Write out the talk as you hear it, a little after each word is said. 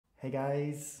Hey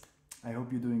guys, I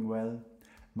hope you're doing well.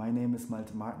 My name is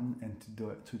Malte Marten and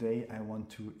today I want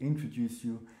to introduce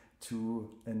you to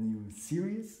a new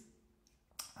series.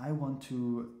 I want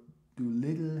to do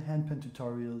little handpan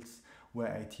tutorials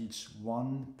where I teach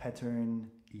one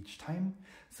pattern each time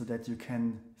so that you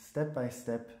can step by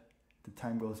step, the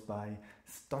time goes by,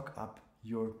 stock up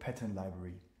your pattern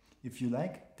library. If you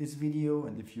like this video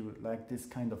and if you like this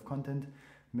kind of content,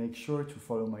 make sure to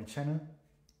follow my channel.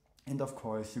 And of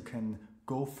course, you can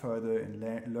go further in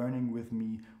learning with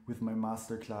me with my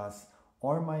masterclass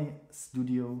or my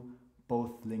studio.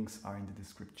 Both links are in the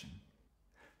description.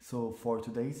 So for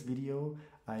today's video,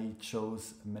 I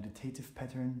chose a meditative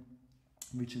pattern,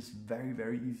 which is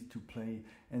very easy to play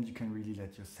and you can really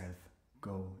let yourself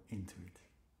go into it.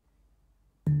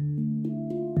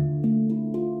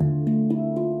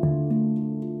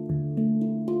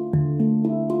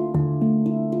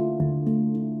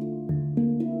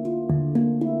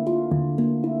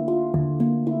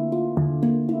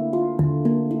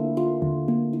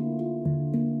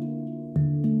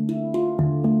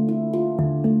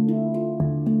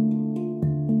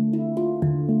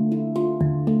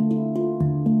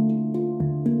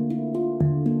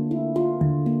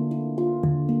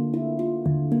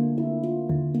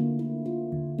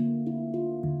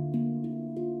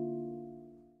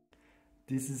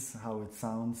 This is how it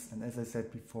sounds, and as I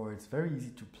said before, it's very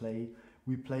easy to play.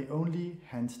 We play only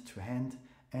hand to hand,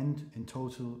 and in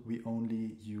total we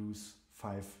only use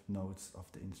 5 notes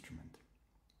of the instrument.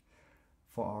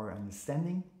 For our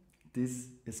understanding, this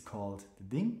is called the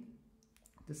ding,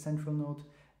 the central note,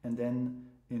 and then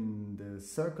in the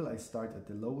circle I start at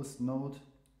the lowest note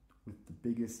with the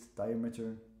biggest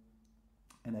diameter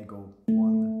and I go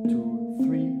 1, 2,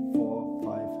 3, 4,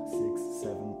 5, 6,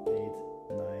 7,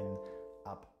 8, 9,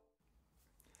 up.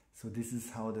 So this is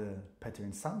how the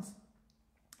pattern sounds.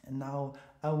 And now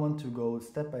I want to go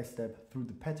step by step through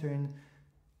the pattern,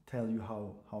 tell you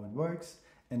how it works,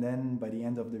 and then by the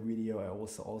end of the video I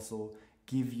also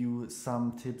give you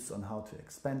some tips on how to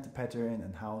expand the pattern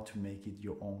and how to make it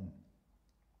your own.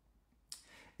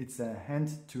 It's a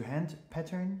hand-to-hand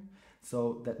pattern,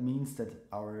 so that means that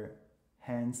our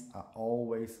hands are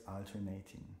always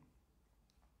alternating.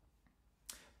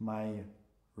 My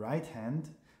right hand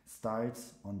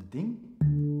starts on the ding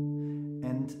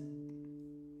and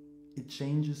it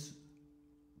changes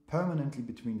permanently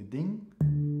between the ding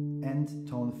and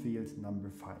tone field number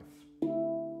 5.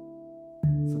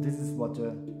 So this is what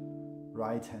the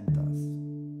right hand does.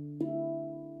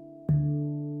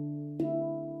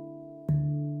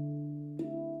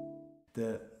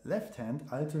 The left hand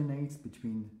alternates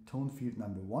between tone field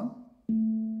number 1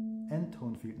 and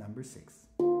tone field number 6.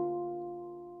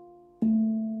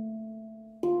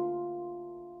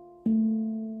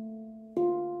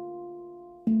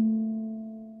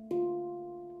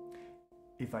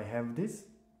 If I have this,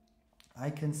 I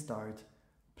can start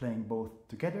playing both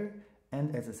together,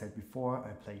 and as I said before,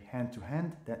 I play hand to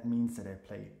hand. That means that I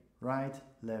play right,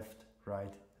 left,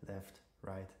 right, left,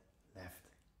 right,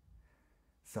 left.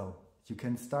 So you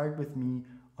can start with me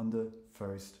on the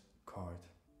first chord.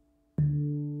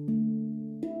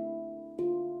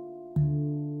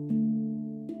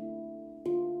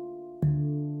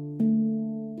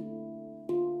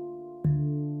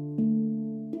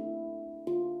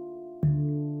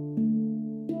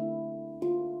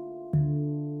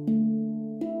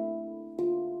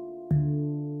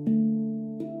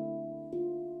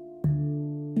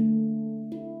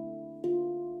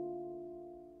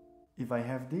 If I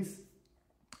have this,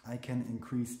 I can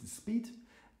increase the speed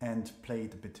and play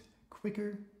it a bit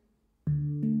quicker.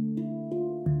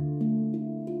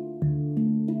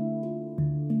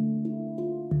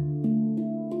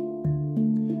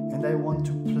 And I want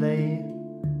to play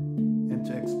and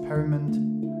to experiment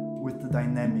with the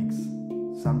dynamics.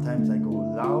 Sometimes I go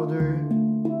louder,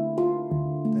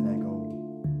 then I go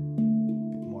a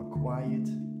bit more quiet.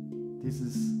 This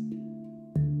is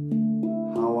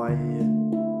how I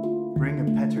bring a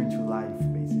pattern to life,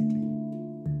 basically.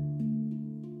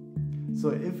 So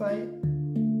if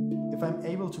I'm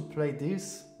able to play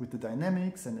this with the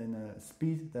dynamics and in a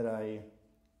speed that I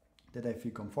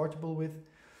feel comfortable with,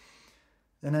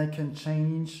 then I can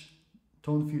change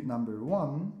tone field number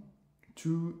 1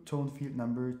 to tone field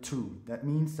number 2. That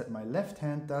means that my left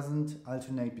hand doesn't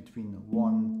alternate between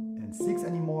 1 and 6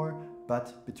 anymore,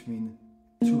 but between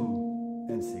 2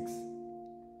 and 6.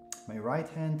 My right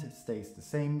hand stays the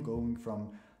same, going from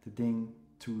the ding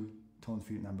to tone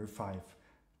field number 5.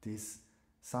 This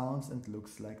sounds and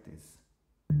looks like this.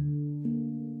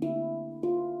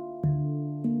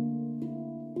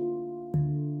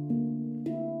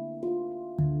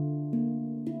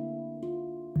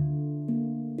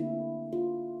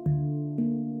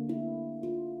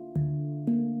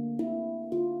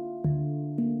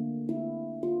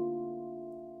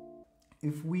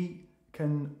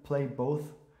 play both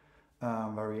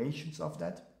variations of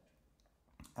that.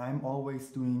 I'm always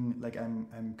doing, like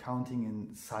I'm counting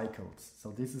in cycles.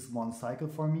 So this is one cycle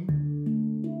for me.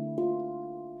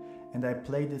 And I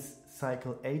play this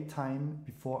cycle 8 times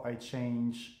before I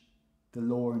change the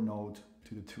lower note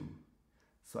to the 2.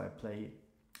 So I play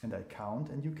and I count,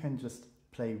 and you can just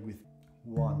play with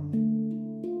 1,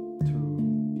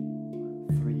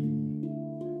 2,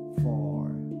 3,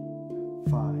 4,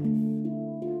 5,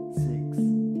 6,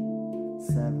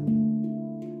 7,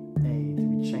 8.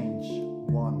 We change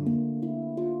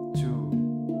 1, 2,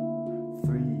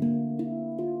 3,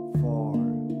 4,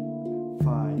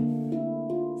 5,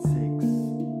 6,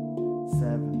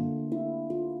 7,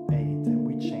 8, and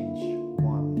we change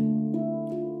 1,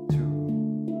 2,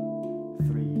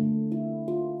 3,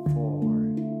 4,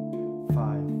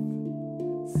 5,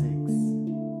 6,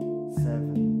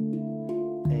 7,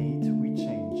 8. We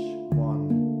change 1,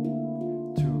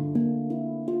 2,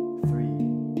 3,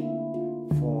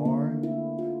 4,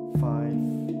 5,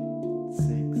 6,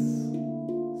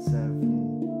 7,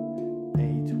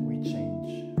 8. We change.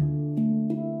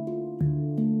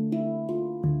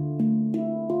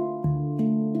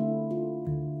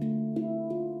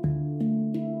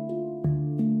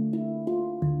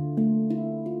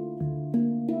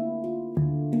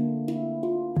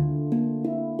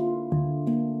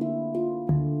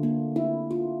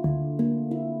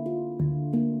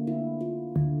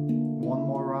 One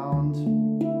more round.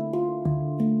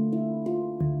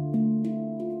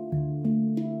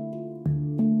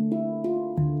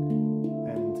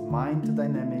 And mind the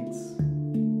dynamics.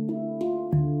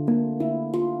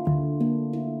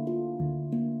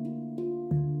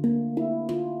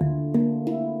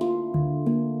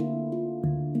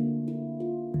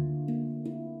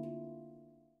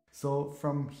 So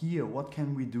from here, what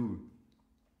can we do?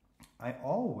 I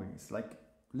always, like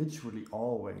literally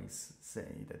always,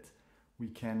 say that we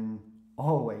can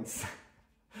always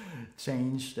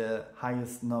change the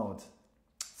highest note.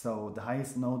 So the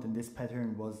highest note in this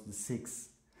pattern was the 6.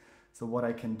 So what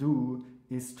I can do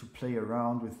is to play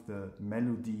around with the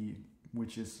melody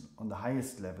which is on the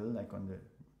highest level, like on the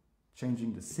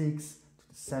changing the 6 to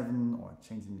the 7, or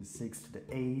changing the 6 to the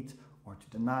 8, or to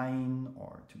the 9,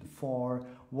 or to the 4,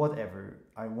 whatever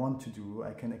I want to do.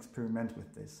 I can experiment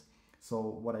with this. So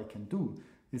what I can do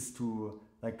is to,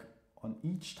 like, on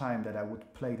each time that I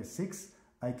would play the 6,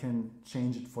 I can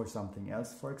change it for something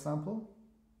else, for example.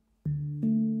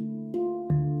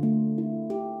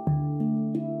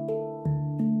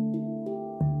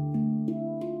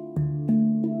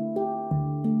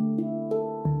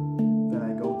 Then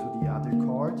I go to the other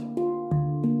chord.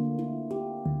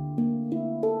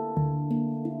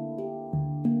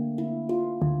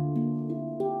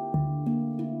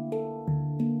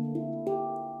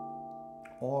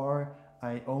 Or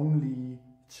I only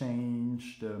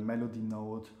change the melody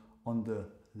note on the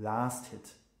last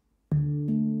hit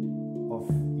of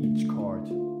each chord,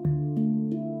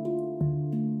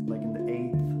 like in the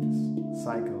 8th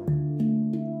cycle.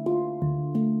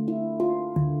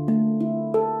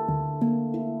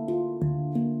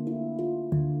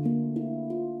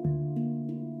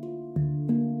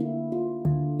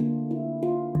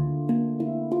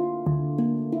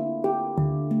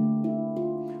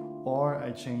 Or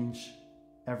I change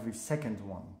every second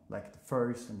one, like the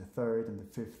 1st and the 3rd and the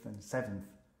 5th and 7th.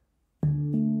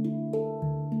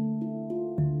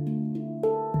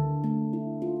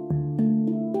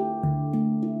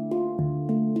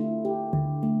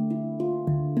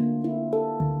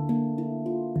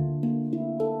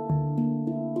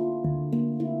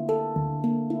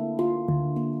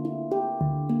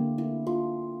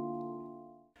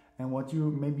 And what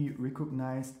you maybe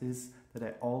recognized is that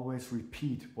I always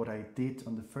repeat what I did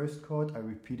on the first chord. I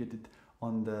repeated it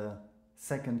on the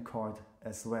second chord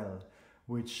as well,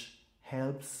 which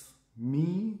helps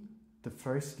me, the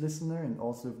first listener, and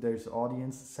also if there's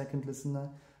audience, second listener,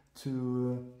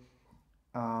 to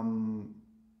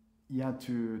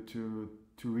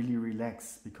really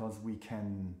relax, because we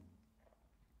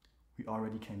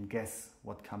already can guess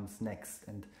what comes next,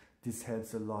 and this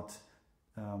helps a lot.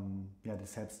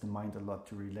 This helps the mind a lot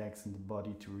to relax and the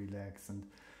body to relax, and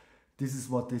this is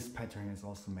what this pattern is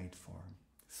also made for.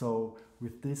 So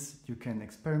with this you can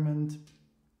experiment,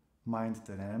 mind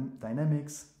the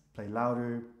dynamics, play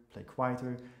louder, play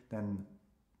quieter, then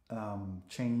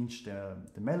change the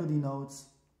melody notes,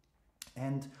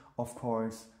 and of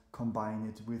course combine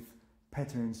it with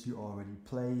patterns you already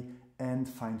play and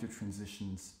find your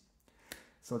transitions.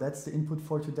 So that's the input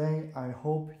for today. I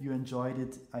hope you enjoyed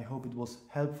it. I hope it was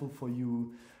helpful for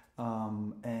you.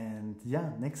 And yeah,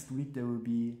 next week there will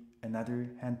be another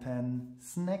handpan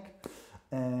snack.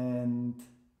 And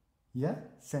Yeah,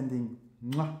 sending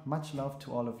much love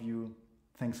to all of you.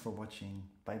 Thanks for watching.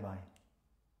 Bye bye.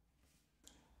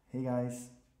 Hey guys,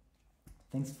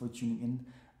 thanks for tuning in.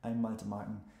 I'm Malte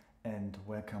Marten and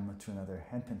welcome to another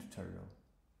handpan tutorial.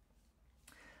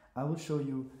 I will show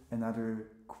you another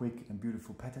quick and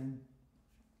beautiful pattern.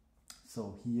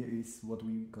 So here is what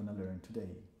we're gonna learn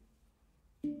today.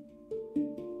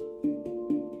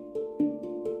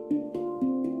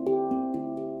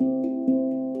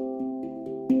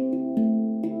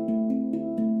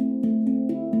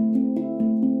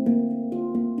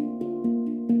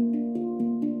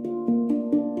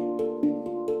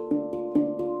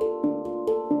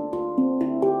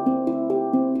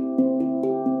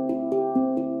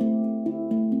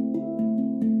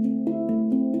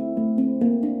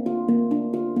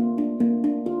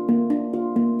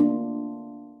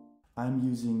 I'm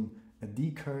using a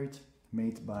D card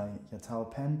made by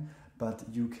handpan, but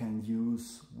you can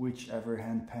use whichever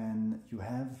handpan you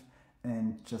have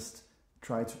and just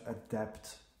try to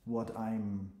adapt what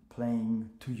I'm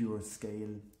playing to your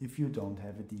scale if you don't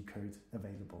have a D card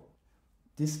available.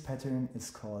 This pattern is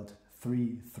called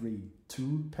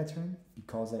 3-3-2 pattern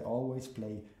because I always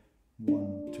play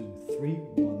 1, 2, 3,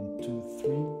 1, 2, 3,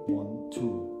 1,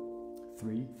 2,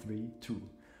 3, 3, 2,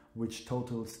 which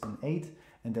totals an 8,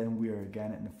 and then we are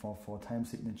again in a 4-4 time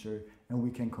signature, and we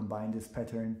can combine this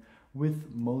pattern with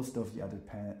most of the other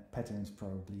patterns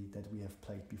probably that we have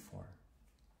played before.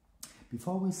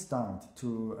 Before we start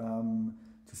to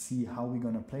see how we're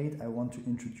gonna play it, I want to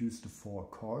introduce the 4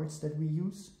 chords that we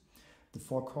use. The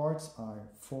 4 chords are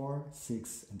 4,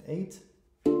 6 and 8.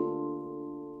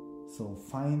 So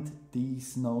find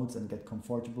these notes and get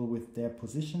comfortable with their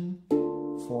position,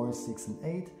 4, 6 and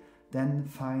 8. Then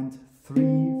find 3,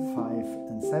 5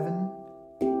 and 7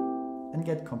 and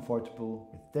get comfortable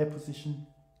with their position.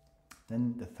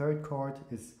 Then the third chord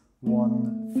is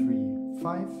 1, 3,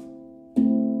 5.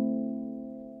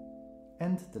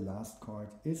 And the last chord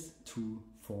is 2,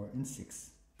 4 and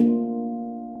 6.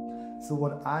 So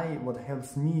what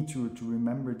helps me to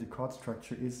remember the chord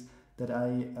structure is that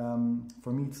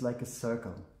for me it's like a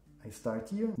circle. I start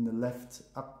here in the left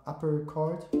upper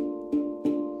chord,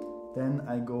 then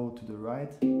I go to the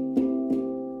right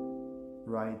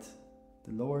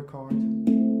the lower chord,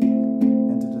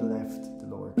 and to the left the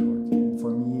lower chord. And for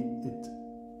me it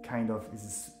kind of is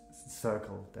a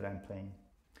circle that I'm playing.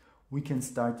 We can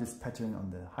start this pattern on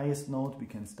the highest note, we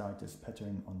can start this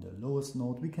pattern on the lowest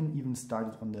note, we can even start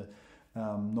it on the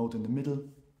note in the middle,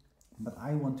 but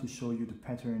I want to show you the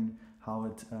pattern, how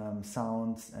it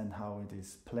sounds and how it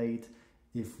is played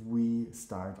if we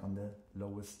start on the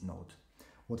lowest note.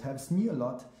 What helps me a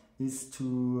lot is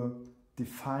to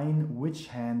define which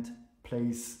hand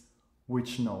plays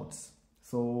which notes.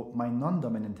 So my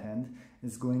non-dominant hand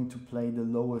is going to play the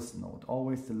lowest note,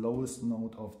 always the lowest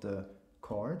note of the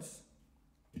chords,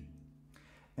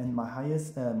 and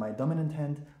my dominant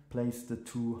hand plays the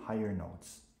 2 higher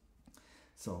notes.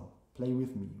 So play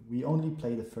with me. We only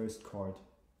play the first chord.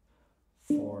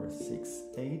 4, 6,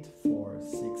 8, 4,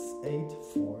 6, 8,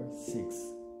 4,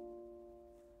 6.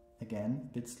 Again,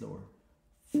 a bit slower.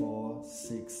 4,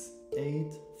 6,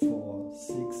 8, 4,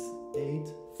 6,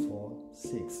 8, 4,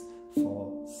 6.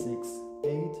 4, 6,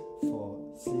 8, 4,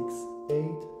 6,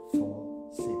 8, 4,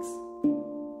 6.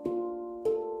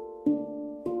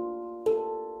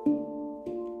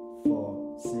 4,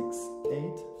 6,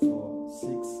 8, 4,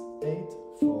 6, 8,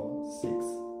 4,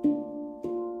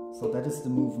 6. So that is the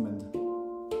movement.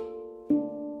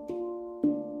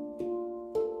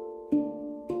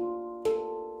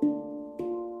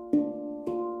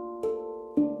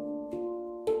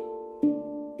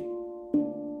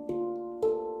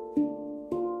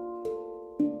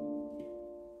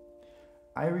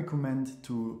 I recommend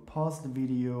to pause the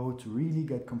video to really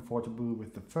get comfortable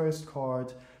with the first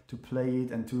chord, to play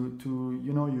it and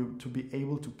to be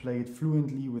able to play it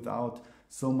fluently without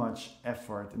so much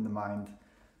effort in the mind.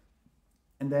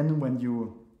 And then when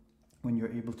you're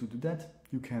able to do that,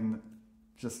 you can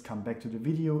just come back to the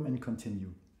video and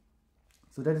continue.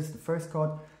 So that is the first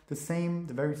chord. The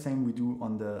very same we do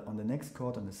on the next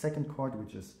chord, on the second chord,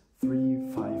 which is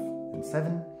 3, 5 and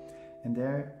 7. And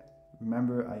there,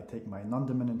 remember, I take my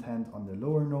non-dominant hand on the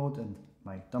lower note and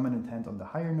my dominant hand on the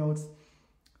higher notes,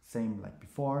 same like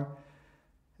before.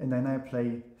 And then I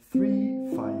play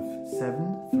 3, 5,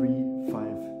 7, 3,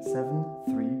 5, 7,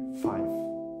 3, 5.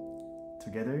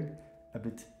 Together, a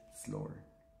bit slower.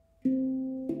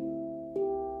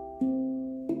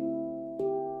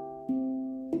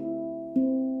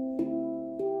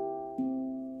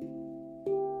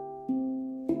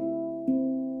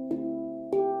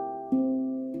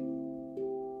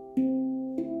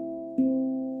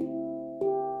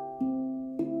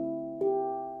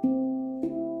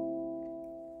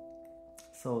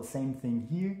 So same thing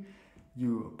here.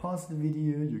 You pause the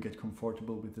video, you get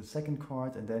comfortable with the second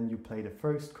chord, and then you play the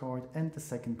first chord and the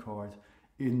second chord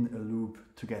in a loop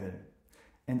together.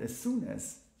 And as soon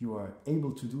as you are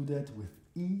able to do that with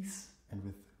ease and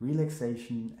with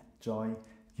relaxation and joy,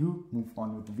 you move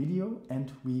on with the video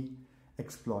and we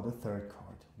explore the third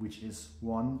chord, which is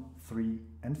 1, 3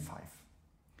 and 5.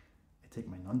 I take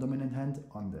my non-dominant hand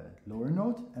on the lower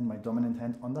note and my dominant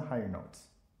hand on the higher notes.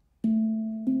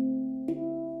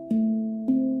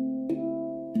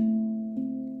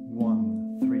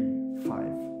 1, 3, 5,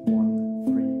 1,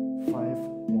 3, 5,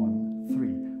 1, 3,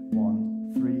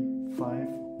 1, 3, 5,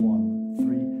 1,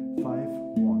 3, 5,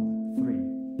 1, 3,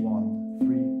 1,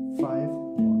 3, 5,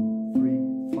 1, 3,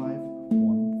 5,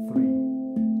 1, 3.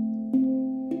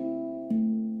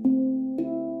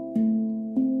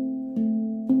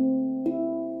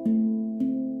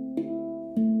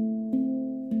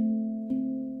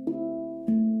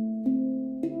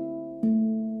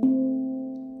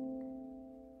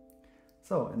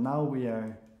 So, and now we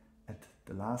are at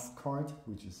the last chord,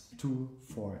 which is 2,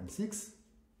 4 and 6.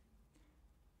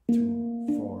 2,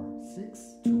 4,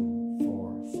 6, 2,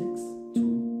 4, 6,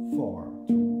 2, 4,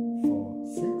 2, 4,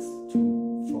 6,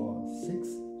 2, 4, 6,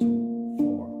 2,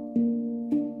 4.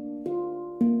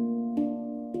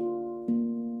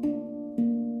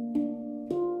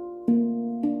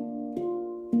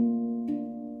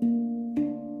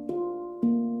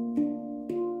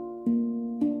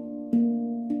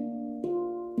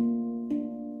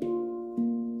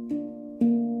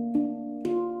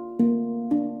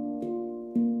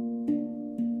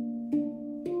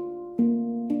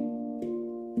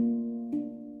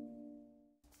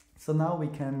 So now we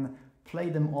can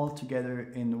play them all together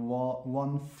in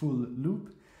one full loop.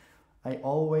 I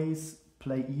always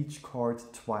play each chord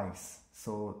twice.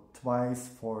 So twice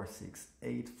 4, 6,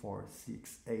 8, 4,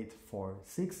 6, 8, 4,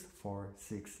 6, 4,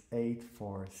 6, 8,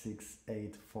 4, 6,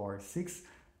 8, 4, 6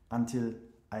 until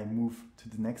I move to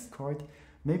the next chord.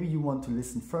 Maybe you want to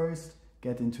listen first,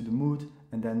 get into the mood,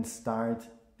 and then start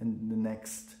in the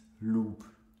next loop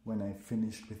when I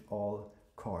finished with all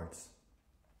chords.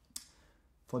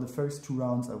 For the first 2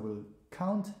 rounds I will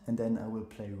count and then I will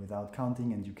play without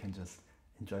counting and you can just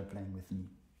enjoy playing with me.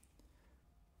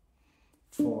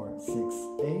 4, 6,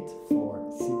 8, 4,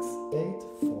 6, 8,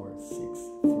 4, 6,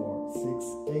 4, 6,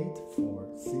 8, 4,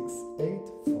 6, 8,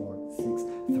 4, 6,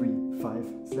 3, 5,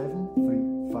 7, 3,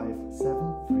 5, 7,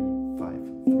 3, 5,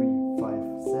 3, 5,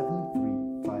 7, 3,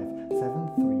 5,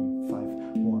 7, 3, 5,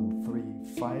 1, 3,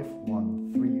 5,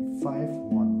 1, 3, 5,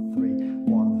 1, 3,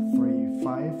 1, 3,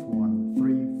 5, 1,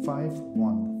 3, 5,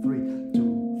 1, 3,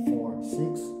 2, 4, 6,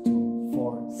 2,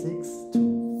 4, 6,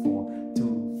 2, 4,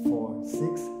 2, 4, 6,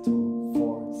 2,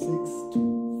 4, 6,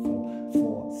 2, 4,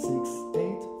 4, 6,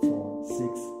 8, 4, 6,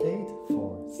 8,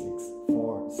 4, 6,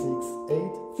 4, 6,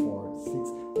 8, 4, 6,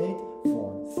 8,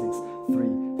 4, 6, 3,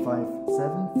 5,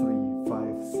 7, 3,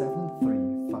 5, 7, 3,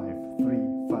 5, 3,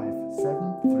 5,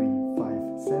 7, 3, 5,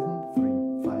 7, 3,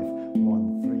 5,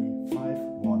 1, 3, 5,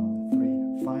 1,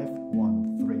 3, 5,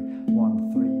 1, 3,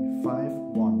 1, 3, 5,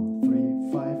 1,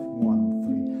 3, 5, 1,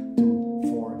 3, 2,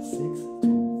 4, 6,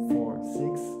 2, 4,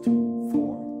 6, 2,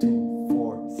 4, 2,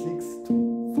 4, 6,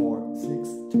 2, 4, 6,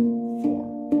 2, 4.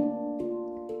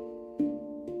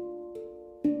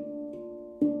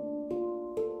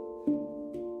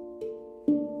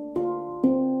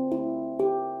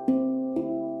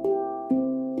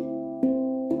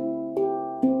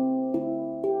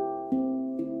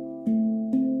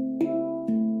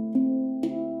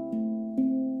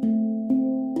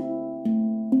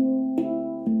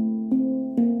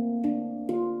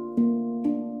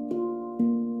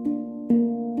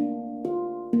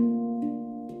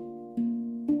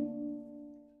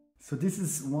 So this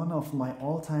is one of my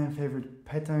all-time favorite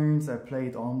patterns. I play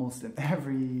it almost in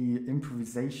every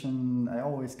improvisation. I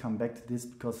always come back to this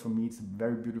because for me it's a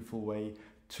very beautiful way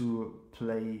to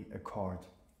play a chord.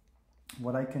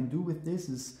 What I can do with this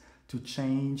is to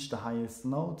change the highest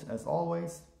note as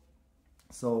always.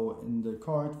 So in the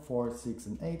chord 4, 6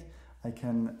 and 8 I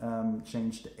can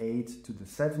change the 8 to the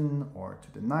 7 or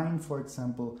to the 9 for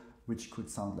example, which could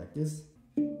sound like this.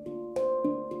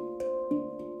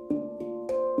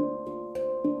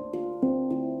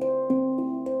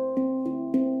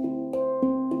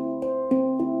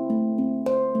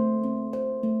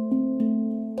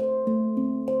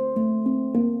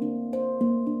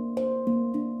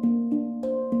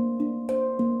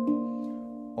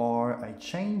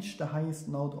 Change the highest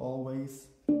note always.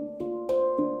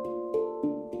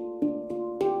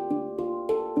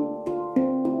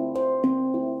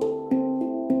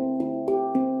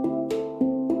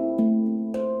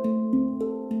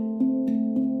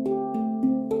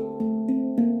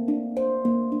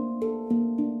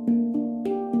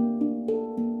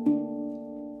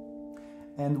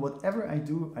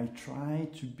 do, I try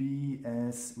to be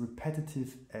as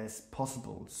repetitive as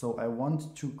possible. So I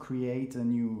want to create a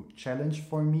new challenge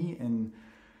for me in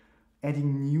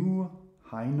adding new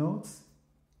high notes,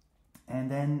 and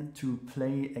then to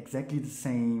play exactly the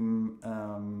same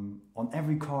on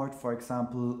every chord, for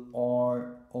example,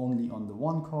 or only on the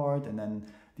one chord, and then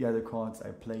the other chords I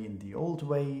play in the old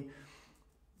way.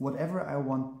 Whatever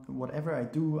I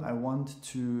do, I want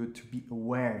to be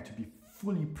aware, to be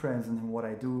fully present in what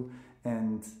I do.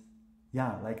 And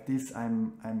yeah, like this,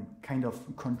 I'm kind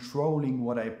of controlling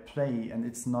what I play, and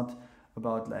it's not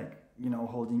about like, you know,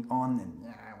 holding on and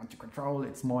yeah, I want to control.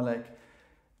 It's more like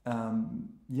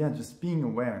yeah, just being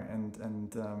aware, and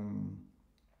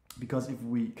because if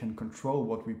we can control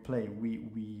what we play,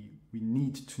 we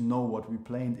need to know what we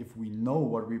play, and if we know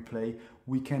what we play,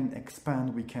 we can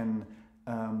expand, we can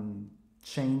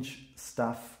change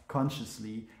stuff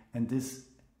consciously, and this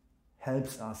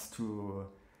helps us to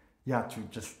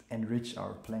just enrich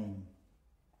our playing.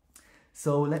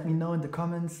 So let me know in the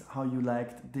comments how you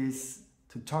liked this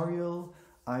tutorial.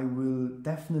 I will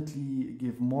definitely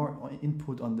give more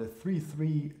input on the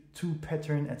 3-3-2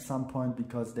 pattern at some point,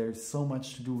 because there's so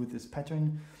much to do with this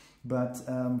pattern. But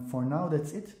for now,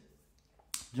 that's it.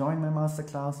 Join my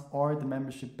masterclass or the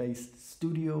membership-based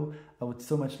studio. I would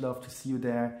so much love to see you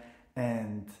there,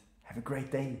 and have a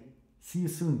great day. See you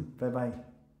soon. Bye-bye.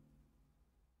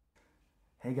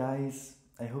 Hey guys,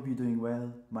 I hope you're doing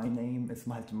well. My name is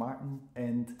Malte Marten,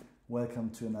 and welcome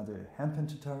to another handpan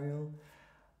tutorial.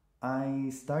 I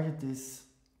started this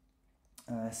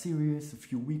series a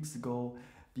few weeks ago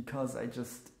because I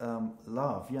just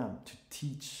love to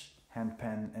teach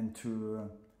handpan and to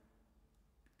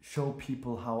show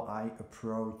people how I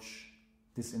approach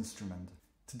this instrument.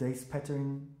 Today's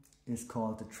pattern is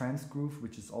called the trance groove,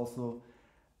 which is also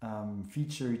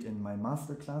featured in my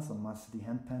masterclass on Master the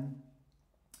Handpan.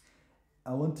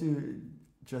 I want to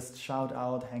just shout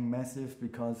out Hang Massive,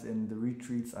 because in the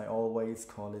retreats I always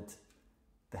call it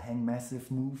the Hang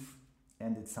Massive move,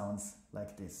 and it sounds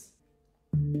like this.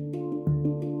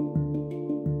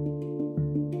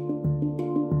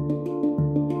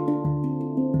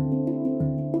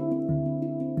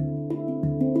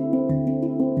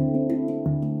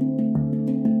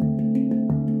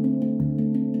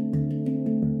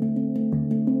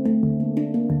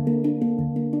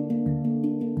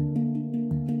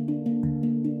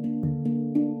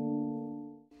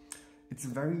 It's a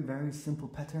very simple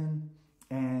pattern,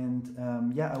 and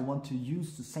I want to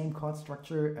use the same chord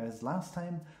structure as last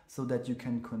time, so that you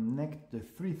can connect the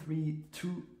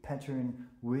 3-3-2 pattern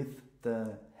with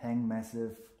the Hang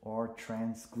Massive or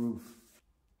trance groove.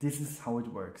 This is how it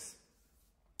works.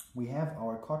 We have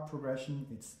our chord progression.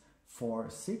 It's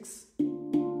 4-6,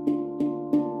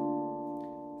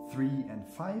 3 and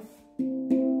 5,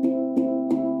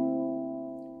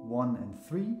 1 and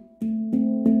 3,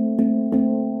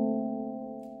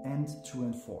 and 2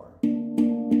 and 4.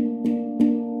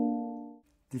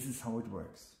 This is how it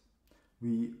works.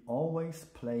 We always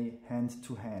play hand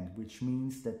to hand, which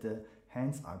means that the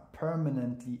hands are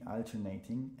permanently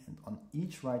alternating, and on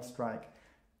each right strike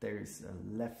there is a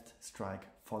left strike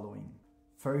following.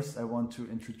 First, I want to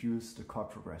introduce the chord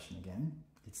progression again.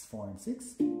 It's 4 and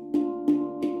 6, 3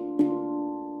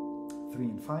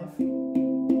 and 5,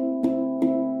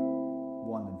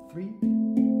 1 and 3,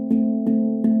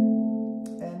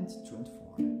 and 2 and 4.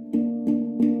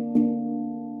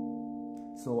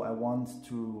 So I want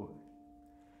to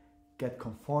get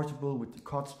comfortable with the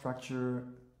chord structure.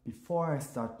 Before I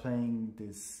start playing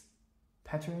this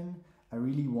pattern, I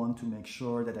really want to make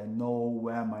sure that I know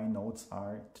where my notes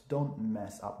are, to don't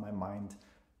mess up my mind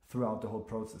throughout the whole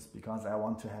process, because I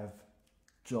want to have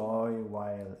joy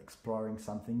while exploring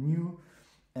something new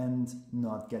and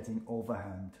not getting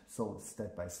overwhelmed. So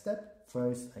step by step,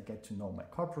 first I get to know my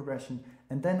chord progression,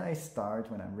 and then I start,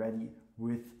 when I'm ready,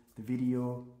 with the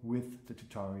video, with the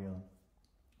tutorial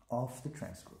of the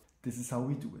trance groove. This is how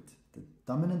we do it. The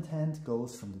dominant hand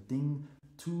goes from the ding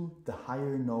to the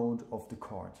higher note of the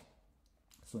chord.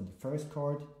 So in the first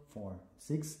chord, 4,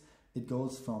 6, it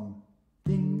goes from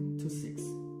ding to 6.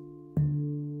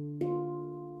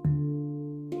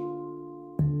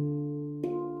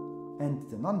 And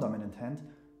the non-dominant hand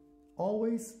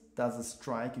always does a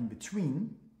strike in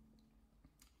between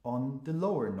on the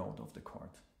lower note of the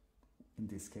chord. In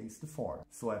this case, the 4.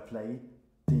 So I play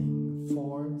ding,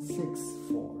 4, 6,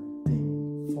 4,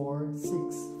 ding, 4, 6,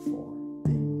 4,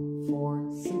 ding,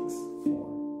 4, 6,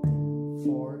 4, ding,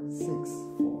 4, 6,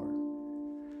 4.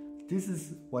 This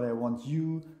is what I want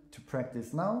you to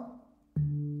practice now.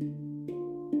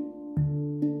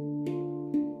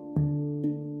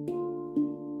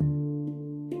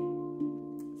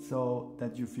 So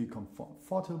that you feel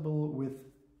comfortable with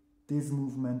this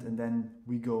movement, and then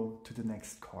we go to the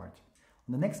next chord.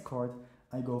 On the next chord,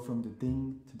 I go from the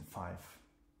ding to the 5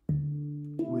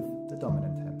 with the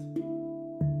dominant hand.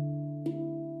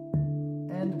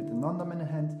 And with the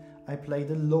non-dominant hand, I play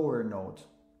the lower note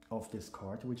of this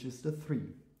chord, which is the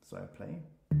 3. So I play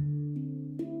ding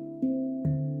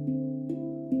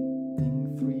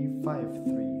 3 5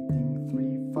 3, ding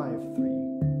 3 5 3.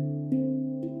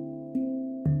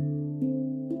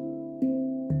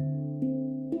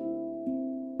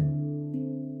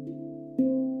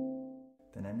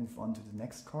 Then I move on to the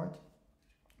next chord,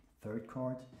 third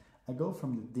chord. I go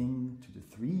from the ding to the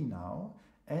 3 now,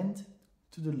 and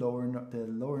to the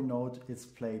lower note is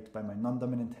played by my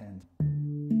non-dominant hand.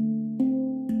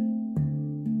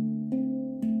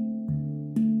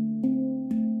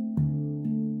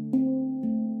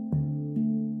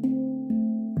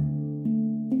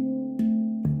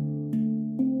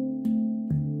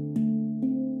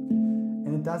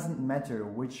 And it doesn't matter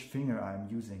which finger I'm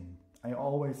using. I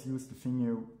always use the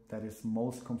finger that is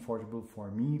most comfortable for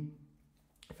me.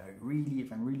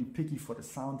 If I'm really picky for the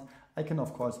sound, I can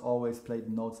of course always play the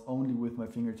notes only with my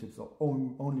fingertips or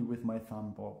only with my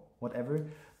thumb or whatever.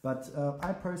 But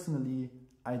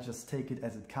I just take it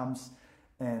as it comes,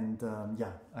 and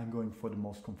yeah, I'm going for the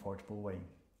most comfortable way.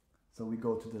 So we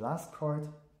go to the last chord.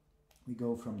 We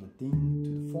go from the ding to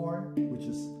the 4, which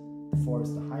is the 4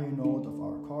 is the higher note of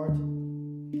our chord,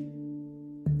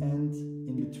 and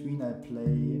in between I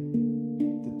play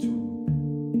the 2.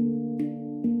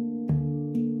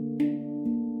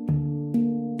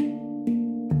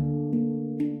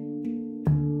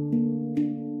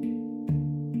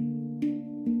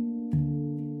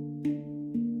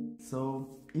 So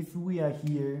if we are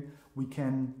here, we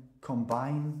can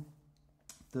combine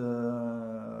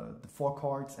the 4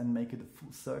 chords and make it a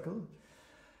full circle.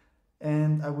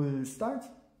 And I will start,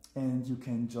 and you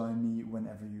can join me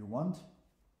whenever you want.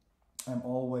 I'm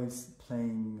always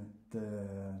playing the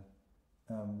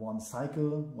one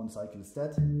cycle is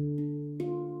that.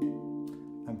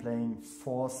 I'm playing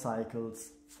 4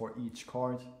 cycles for each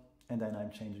chord, and then I'm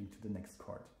changing to the next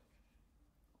chord.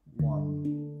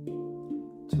 1,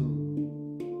 2,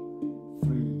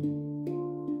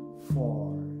 3,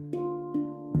 4.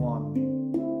 1,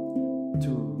 2,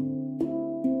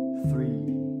 3,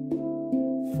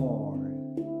 4.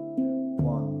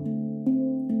 1,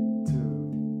 2,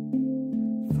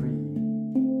 3,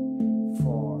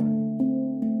 4.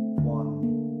 1,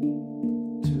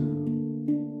 2,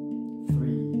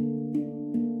 3,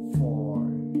 4.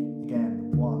 Again,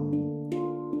 1,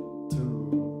 2,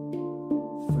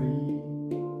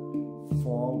 3,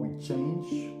 4. We change.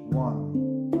 1,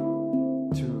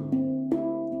 2,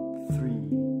 3,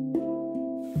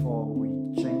 4. We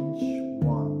change.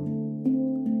 1,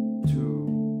 2,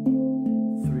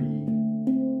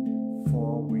 3,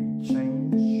 4. We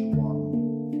change. 1,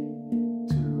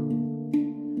 2,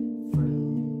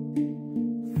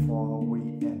 3, 4. We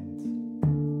end.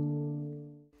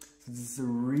 So this is a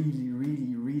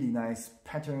really nice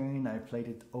pattern. I played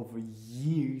it over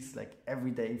years, like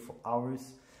every day for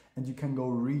hours, and you can go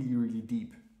really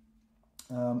deep.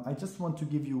 I just want to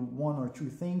give you 1 or 2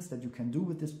 things that you can do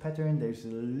with this pattern. There's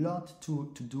a lot to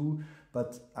do,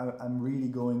 but I'm really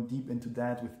going deep into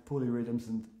that with polyrhythms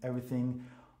and everything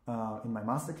in my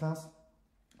masterclass.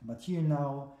 But here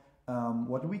now,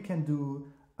 what we can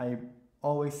do, I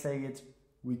always say it,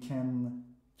 we can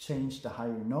change the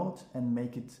higher note and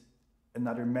make it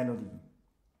another melody.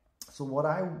 So what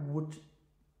I would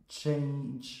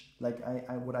change,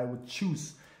 what I would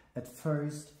choose at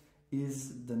first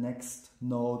is the next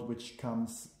note which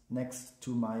comes next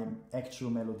to my actual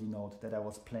melody note that I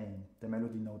was playing. The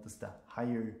melody note is the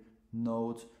higher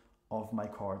note of my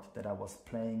chord that I was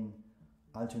playing,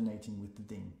 alternating with the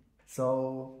ding.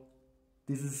 So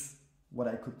this is what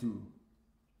I could do.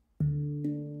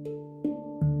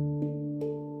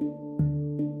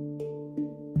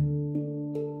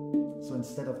 So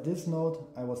instead of this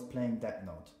note, I was playing that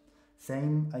note.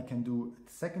 Same, I can do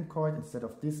the second chord. Instead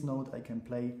of this note, I can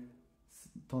play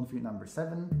tone field number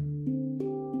 7.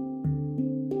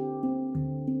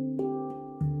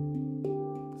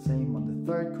 Same on the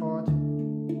third chord.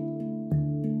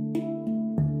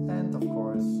 And of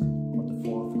course, on the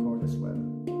fourth chord as well.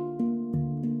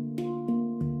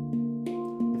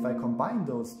 If I combine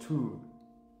those 2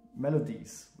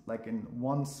 melodies, like in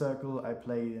one circle, I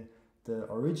play the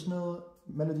original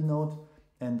melody note,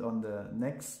 and on the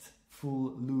next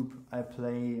full loop, I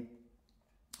play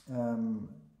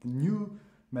the new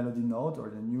melody note or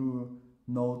the new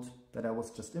note that I was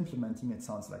just implementing. It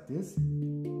sounds like this.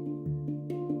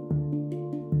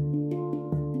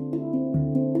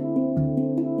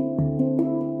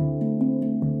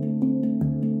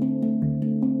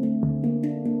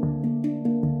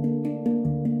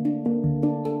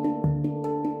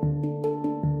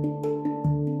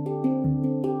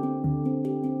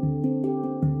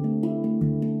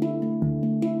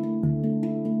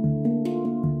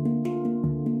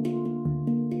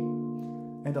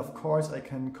 And of course I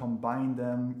can combine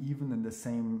them even in the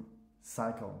same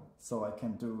cycle. So I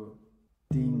can do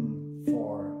ding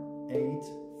 4 8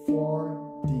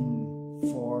 4, ding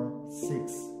 4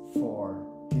 6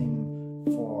 4, ding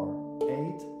 4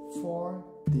 8 4,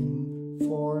 ding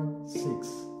 4 6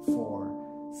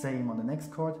 4. Same on the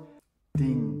next chord.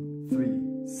 Ding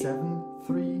 3 7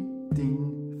 3,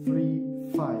 ding 3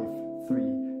 5 3,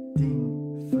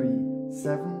 ding 3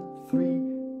 7 3,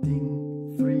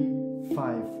 ding 3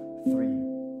 5 3.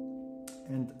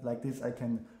 And like this I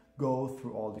can go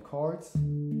through all the chords.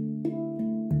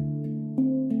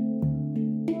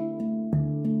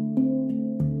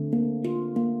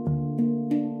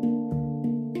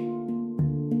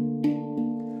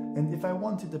 And if I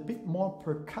want it a bit more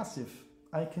percussive,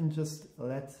 I can just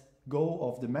let go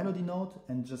of the melody note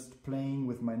and just playing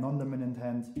with my non-dominant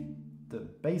hand the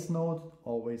bass note,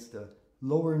 always the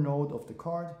lower note of the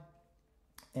chord,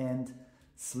 and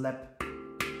slap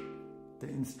the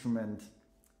instrument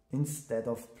instead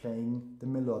of playing the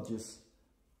melodious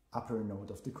upper note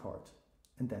of the chord.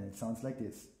 And then it sounds like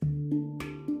this.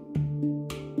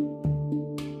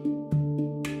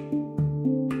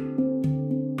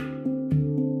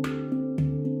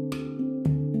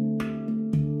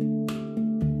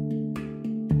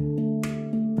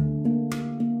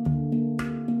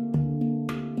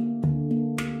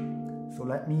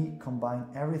 Let me combine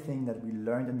everything that we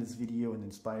learned in this video and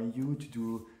inspire you to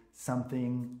do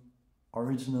something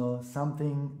original,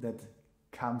 something that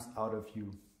comes out of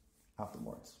you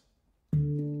afterwards.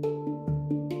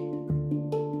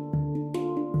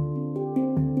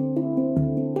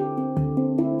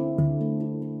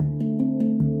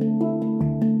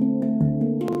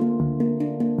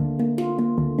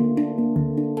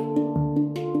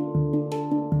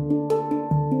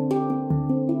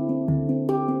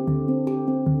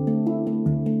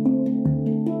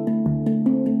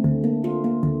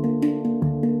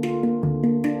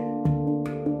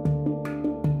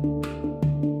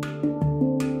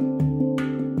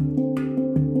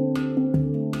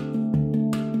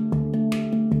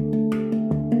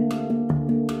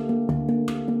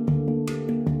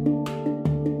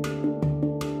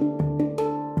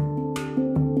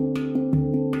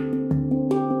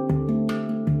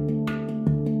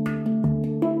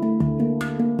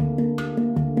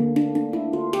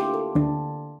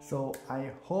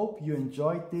 I hope you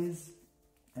enjoyed this.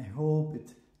 I hope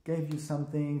it gave you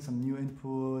something, some new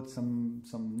input, some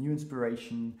new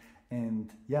inspiration. And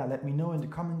yeah, let me know in the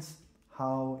comments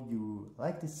how you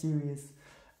like this series.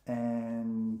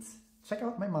 And check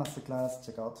out my masterclass,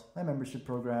 check out my membership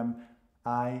program.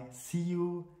 I see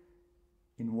you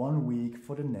in 1 week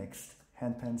for the next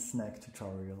handpan snack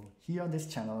tutorial here on this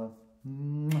channel.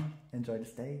 Enjoy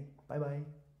this day. Bye bye.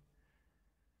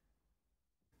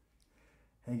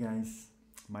 Hey guys,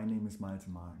 my name is Malte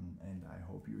Marten and I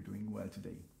hope you're doing well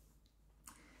today.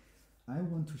 I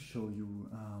want to show you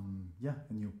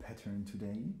a new pattern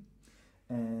today,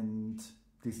 and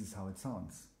this is how it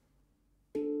sounds.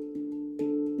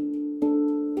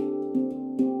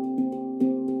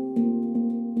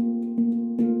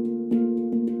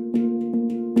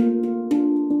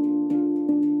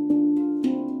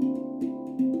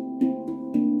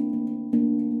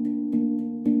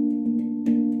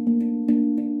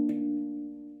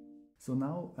 So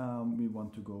now we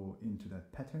want to go into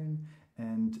that pattern,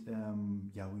 and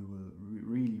we will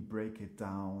really break it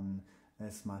down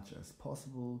as much as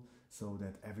possible so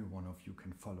that every one of you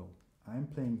can follow. I'm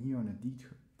playing here on a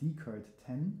D chord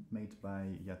 10 made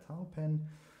by pen,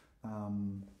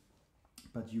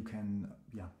 but you can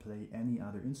play any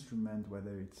other instrument,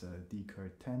 whether it's a D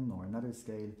chord 10 or another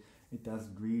scale. It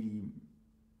doesn't really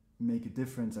make a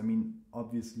difference. I mean,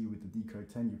 obviously with the D chord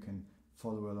 10 you can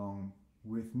follow along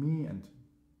with me and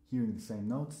hearing the same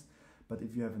notes, but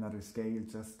if you have another scale,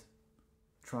 just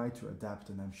try to adapt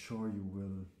and I'm sure you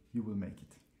will make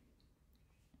it.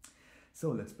 So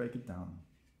let's break it down.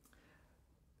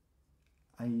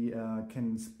 I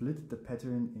can split the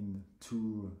pattern in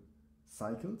 2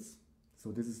 cycles.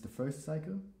 So this is the first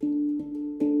cycle.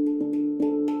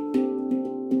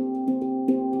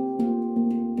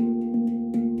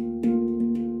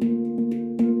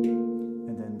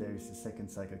 And then there is the second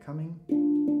cycle coming.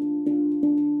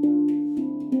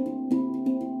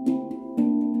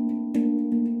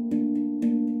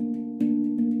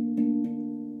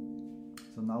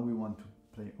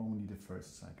 Only the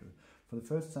first cycle. For the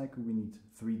first cycle we need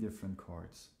 3 different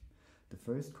chords. The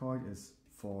first chord is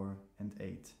 4 and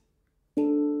 8.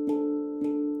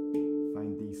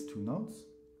 Find these 2 notes,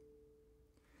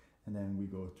 and then we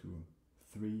go to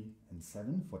 3 and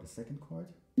 7 for the second chord.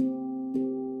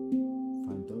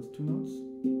 Find those 2 notes,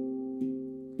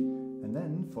 and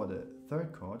then for the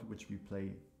third chord, which we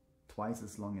play twice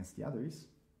as long as the others,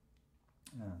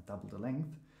 double the length,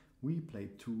 we play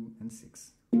 2 and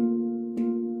 6.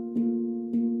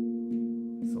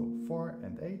 So 4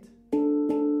 and 8, 3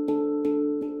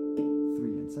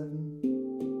 and 7,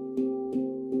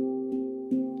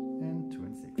 and 2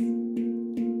 and 6.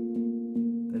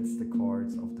 That's the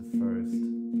chords of the first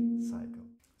cycle.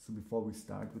 So before we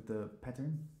start with the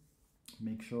pattern,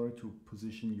 make sure to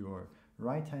position your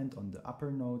right hand on the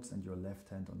upper notes and your left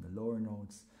hand on the lower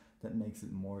notes. That makes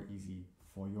it more easy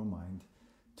for your mind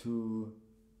to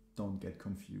don't get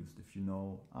confused. If you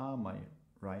know, my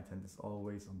right hand is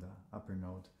always on the upper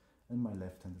note and my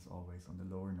left hand is always on the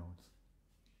lower note.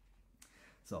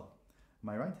 So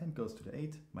my right hand goes to the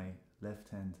 8, my left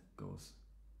hand goes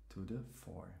to the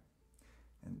 4.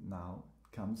 And now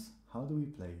comes, how do we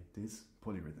play this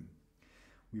polyrhythm?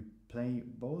 We play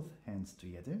both hands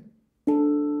together,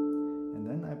 and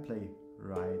then I play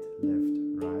right, left,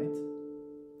 right,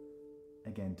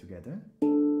 again together,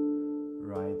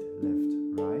 right, left,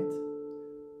 right,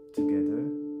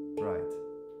 together, right.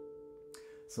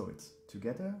 So it's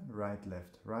together, right,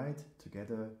 left, right,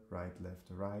 together, right, left,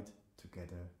 right,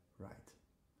 together, right.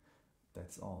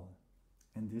 That's all.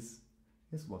 And this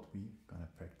is what we're gonna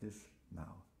practice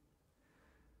now.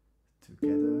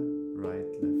 Together, right,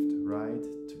 left, right,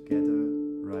 together,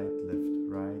 right, left,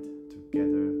 right,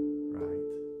 together, right,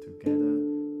 together,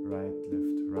 right,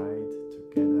 left, right,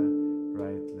 together,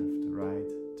 right, left, right,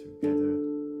 together,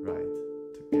 right,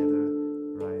 together,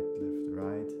 right, left,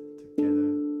 right, together,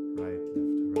 right,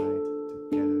 left, right,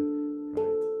 together,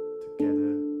 right,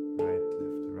 together, right,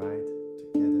 left, right,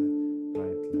 together,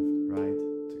 right, left, right, together,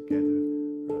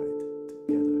 right,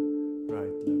 together,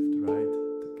 right, left, right, together, right, left, right,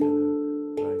 together, right,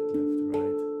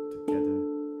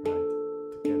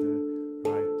 together, right,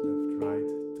 left, right,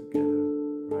 together,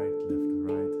 right, left,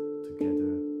 right,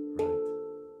 together, right.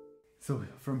 So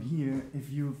from here, if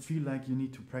you feel like you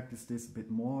need to practice this a bit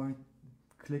more,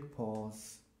 click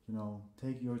pause, you know,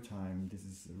 take your time. This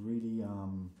is really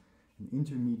an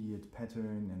intermediate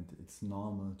pattern and it's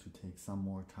normal to take some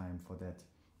more time for that.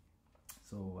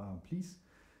 So please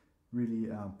really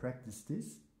practice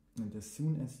this. And as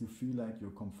soon as you feel like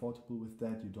you're comfortable with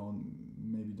that, you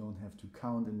maybe don't have to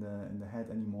count in the head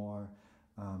anymore,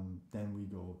 then we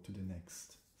go to the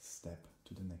next step,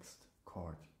 to the next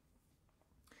chord.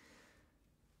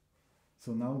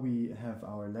 So now we have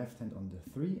our left hand on the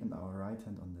 3 and our right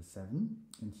hand on the 7,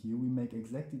 and here we make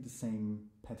exactly the same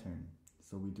pattern.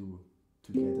 So we do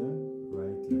together,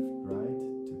 right, left,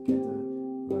 right, together,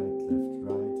 right, left,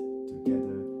 right,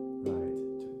 together, right,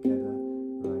 together,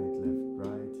 right, left,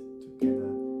 right,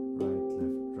 together, right,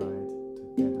 left, right,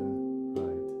 together,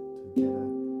 right, together,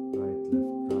 right,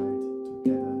 left, right,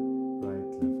 together, right,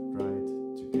 left, right,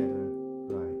 together,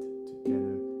 right,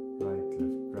 together, right,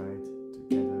 left, right,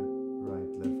 together, right,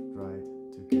 left, right,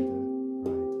 together,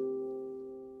 right.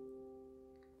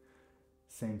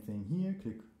 Same thing here,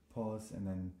 click pause and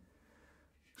then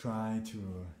try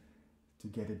to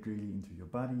get it really into your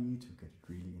body, to get it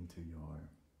really into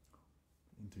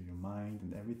your mind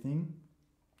and everything,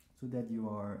 so that you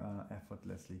are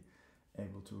effortlessly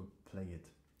able to play it.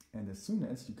 And as soon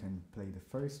as you can play the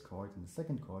first chord and the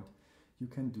second chord, you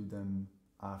can do them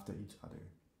after each other.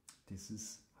 This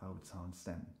is how it sounds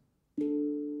then.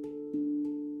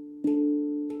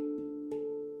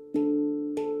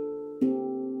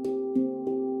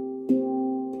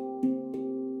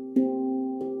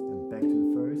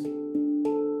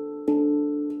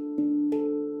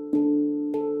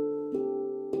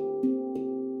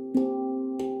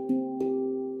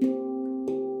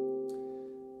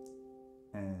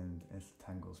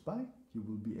 By, you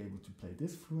will be able to play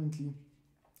this fluently,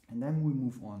 and then we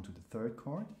move on to the third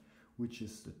chord, which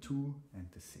is the 2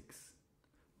 and the 6.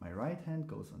 My right hand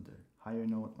goes on the higher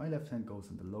note, my left hand goes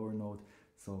on the lower note,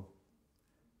 so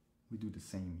we do the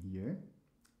same here.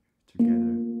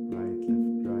 Together, right,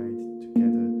 left, right,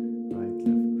 together, right,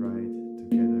 left, right,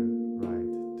 together, right,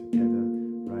 together,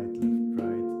 right, left,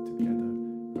 right, together,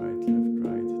 right, left,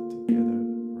 right,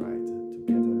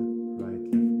 together,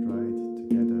 right,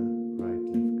 together, right,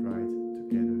 left, right, together, right, left, right,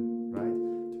 together, right,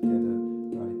 together,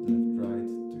 right, left, right,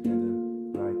 together,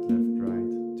 right, left,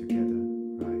 right, together,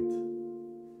 right.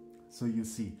 So you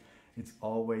see, it's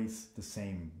always the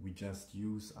same. We just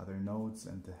use other notes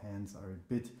and the hands are a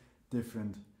bit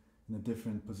different, in a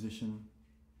different position.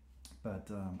 But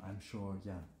I'm sure,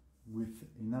 yeah, with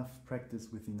enough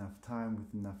practice, with enough time,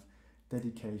 with enough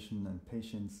dedication and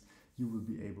patience, you will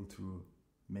be able to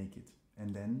make it.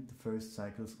 And then the first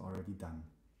cycle is already done.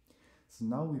 So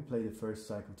now we play the first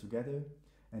cycle together,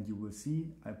 and you will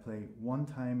see I play one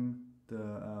time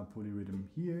the polyrhythm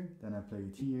here, then I play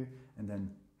it here, and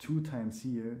then 2 times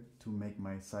here to make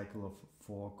my cycle of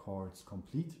 4 chords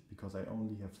complete, because I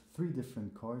only have 3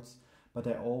 different chords, but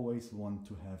I always want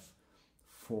to have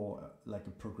 4, like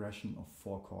a progression of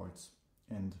 4 chords,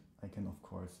 and I can of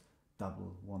course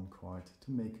double 1 chord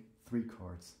to make 3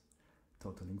 chords,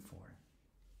 totaling 4.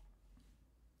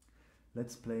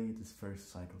 Let's play this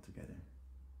first cycle together.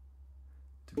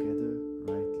 Together,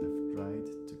 right, left, right,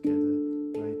 together,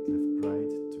 right, left,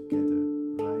 right, together,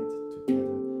 right,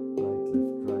 together, right,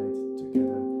 left, right,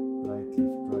 together, right,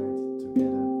 left, right, together,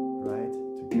 right,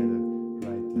 together,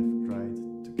 right, left, right,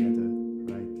 together,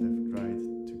 right, left, right,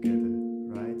 together,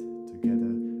 right,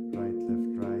 together, right, left,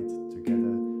 right,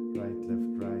 together, right,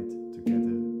 left, right,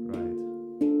 together, right.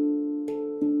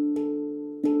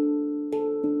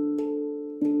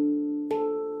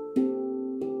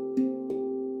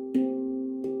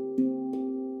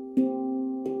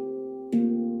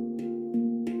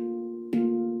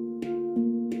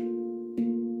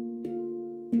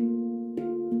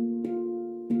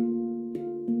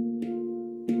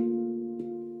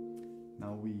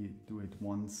 Now we do it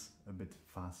once a bit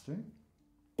faster.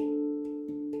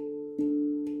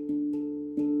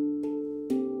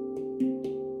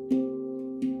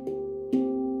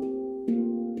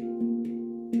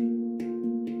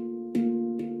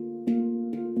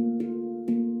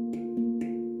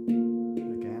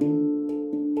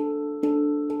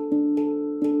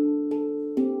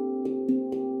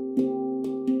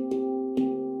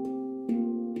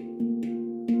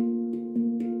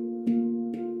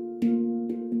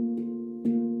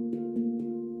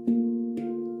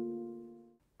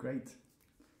 Great.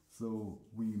 So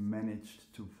we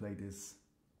managed to play this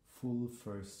full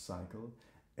first cycle,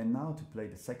 and now to play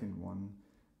the second one,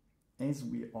 as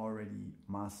we already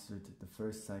mastered the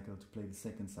first cycle, to play the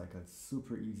second cycle it's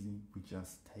super easy. We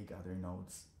just take other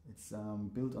notes. It's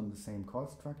built on the same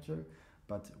chord structure,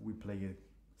 but we play a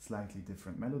slightly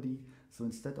different melody. So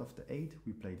instead of the 8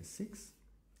 we play the 6,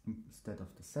 instead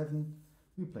of the 7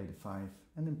 we play the 5,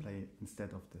 and then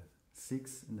instead of the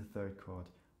 6 in the third chord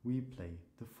we play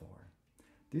the 4.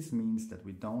 This means that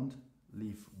we don't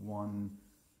leave one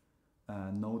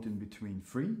note in between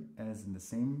free, as in the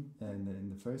same in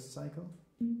the first cycle.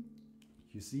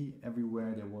 You see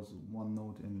everywhere there was one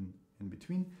note in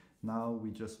between. Now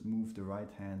we just move the right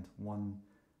hand one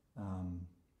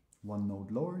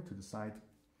note lower to the side,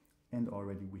 and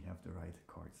already we have the right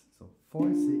chords. So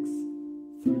 4, 6,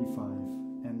 3, 5,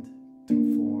 and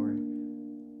 2, 4,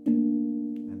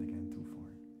 and again 2,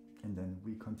 4. And then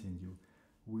we continue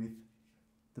with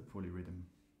the polyrhythm.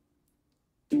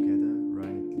 Together,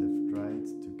 right, left, right,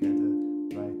 together,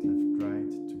 right, left,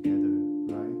 right, together,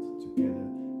 right, together,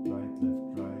 right,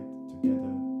 left, right,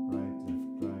 together, right,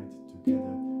 left, right,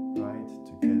 together, right,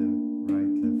 together,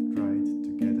 right, left, right,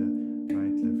 together,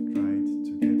 right, left, right,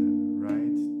 together,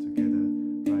 right, together,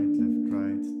 right, left,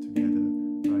 right, together,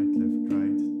 right, left,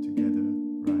 right, together,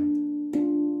 right.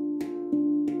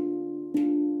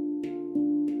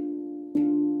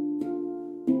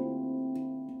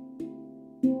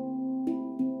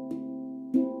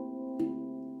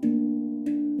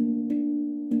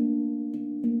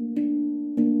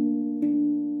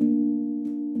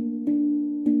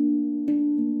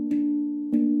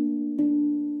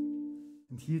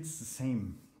 Here it's the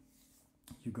same.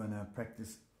 You're gonna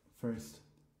practice first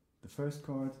the first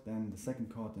chord, then the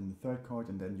second chord, then the third chord,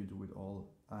 and then you do it all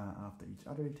after each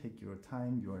other. Take your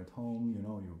time, you're at home, you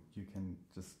know, you can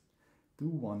just do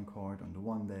one chord on the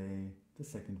one day, the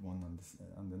second one on the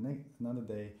another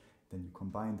day, then you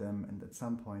combine them, and at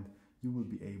some point you will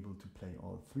be able to play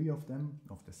all 3 of them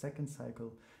of the second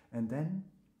cycle. And then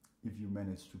if you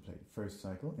manage to play the first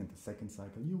cycle and the second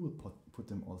cycle, you will put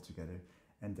them all together,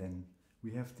 and then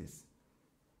we have this.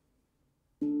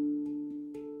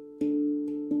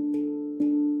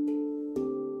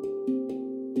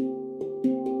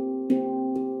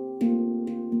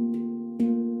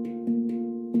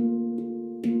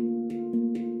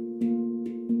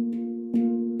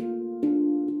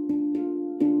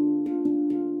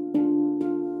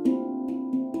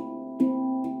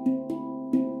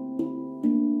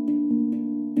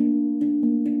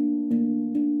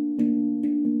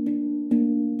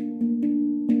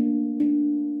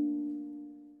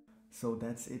 So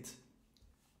that's it.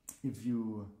 If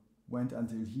you went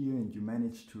until here and you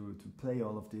managed to play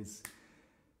all of this,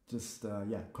 just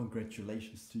yeah,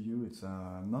 congratulations to you. It's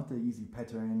not an easy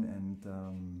pattern,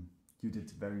 and you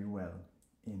did very well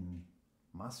in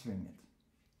mastering it.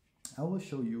 I will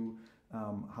show you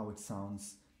how it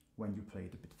sounds when you play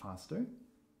it a bit faster.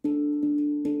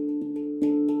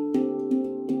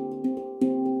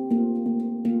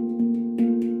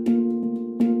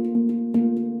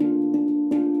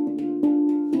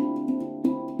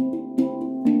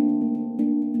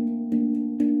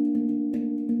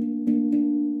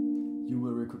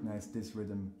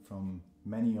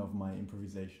 many of my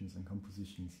improvisations and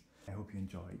compositions. I hope you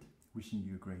enjoyed. Wishing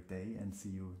you a great day and see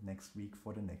you next week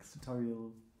for the next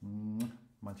tutorial.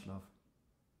 Much love.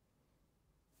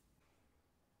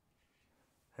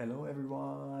 Hello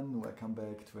everyone, welcome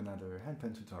back to another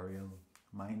handpan tutorial.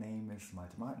 My name is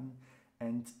Malte Marten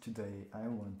and today I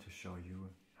want to show you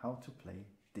how to play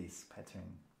this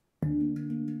pattern.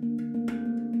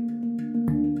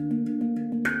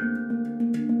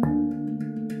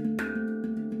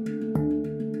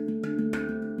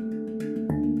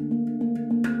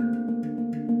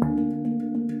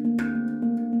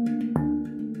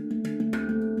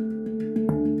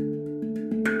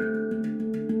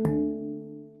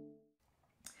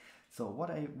 So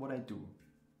what I do,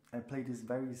 I play this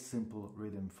very simple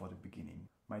rhythm for the beginning.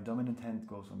 My dominant hand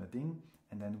goes on the ding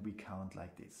and then we count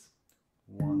like this.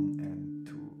 1 and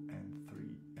 2 and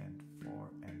 3 and 4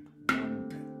 and 1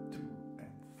 and 2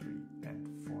 and 3 and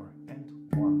 4 and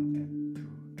 1 and 2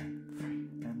 and 3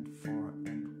 and 4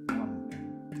 and 1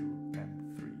 and 2 and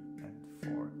 3 and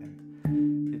 4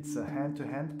 and it's a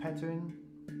hand-to-hand pattern,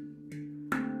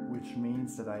 which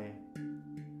means that I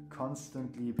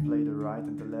constantly play the right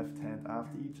and the left hand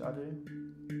after each other,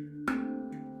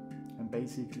 and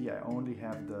basically I only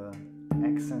have the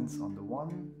accents on the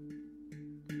 1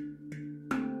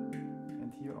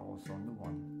 and here also on the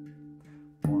 1.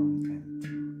 1 and 2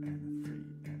 and 3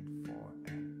 and 4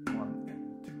 and 1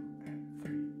 and 2 and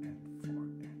 3 and 4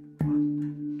 and 1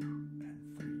 and 2 and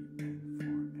 3 and 4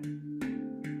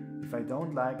 and... If I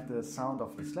don't like the sound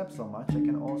of the slap so much, I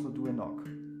can also do a knock.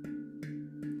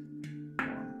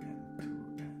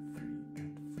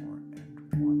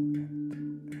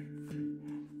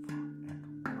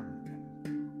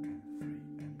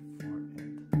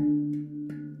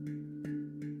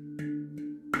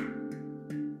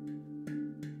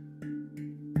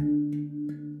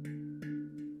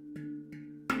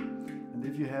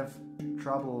 If you have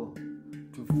trouble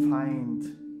to find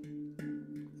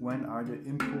when are the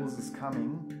impulses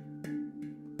coming,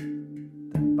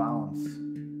 then bounce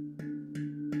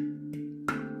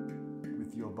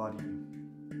with your body.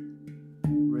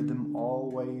 Rhythm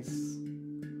always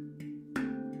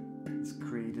is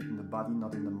created in the body,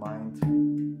 not in the mind,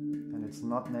 and it's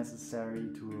not necessary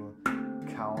to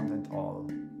count and all.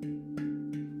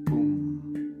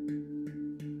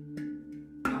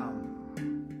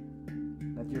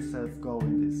 Yourself go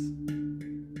in this.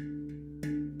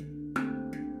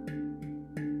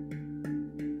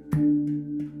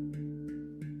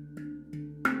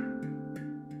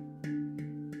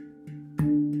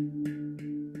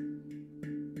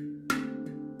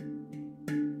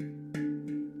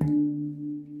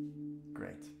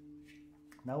 Great.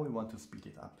 Now we want to speed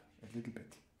it up a little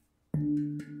bit.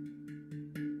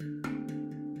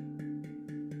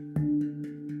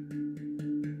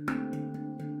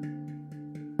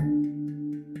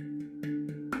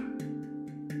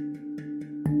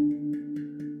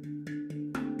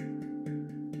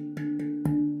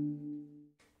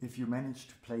 If you manage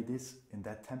to play this in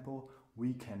that tempo,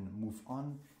 we can move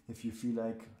on. If you feel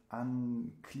like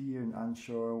unclear and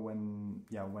unsure when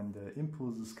the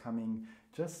impulse is coming,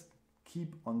 just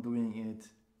keep on doing it.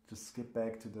 Just skip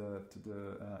back to the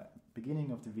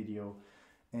beginning of the video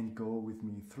and go with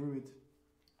me through it.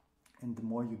 And the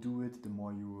more you do it, the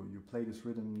more you play this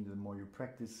rhythm, the more you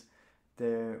practice,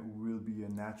 there will be a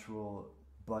natural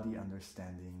body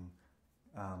understanding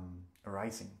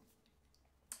arising.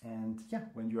 And yeah,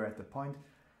 when you're at the point,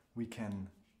 we can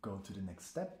go to the next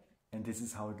step. And this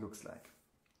is how it looks like.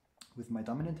 With my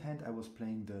dominant hand, I was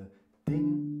playing the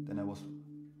ding, then I was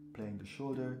playing the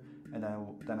shoulder, and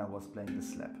then I was playing the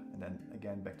slap, and then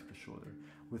again back to the shoulder.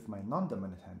 With my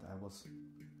non-dominant hand, I was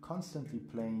constantly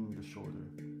playing the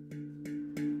shoulder.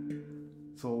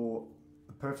 So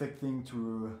a perfect thing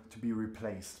to be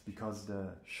replaced, because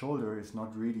the shoulder is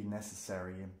not really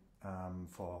necessary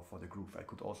for the groove. I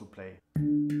could also play,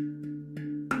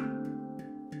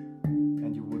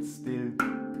 and you would still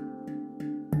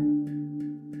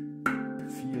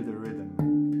feel the rhythm.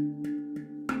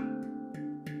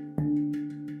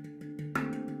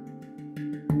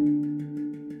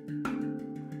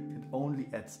 It only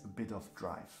adds a bit of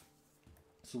drive.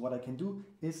 So what I can do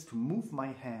is to move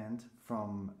my hand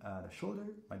from the shoulder,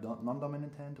 my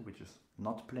non-dominant hand, which is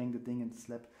not playing the ding and the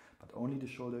slap, but only the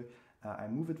shoulder. I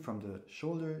move it from the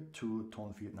shoulder to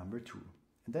tone field number 2.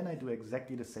 And then I do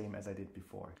exactly the same as I did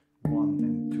before. 1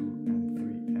 and 2 and 3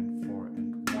 and 4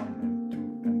 and 1 and 2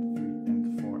 and 3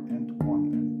 and 4 and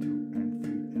 1 and 2 and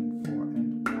 3 and 4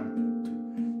 and 1 and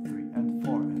 2, 3 and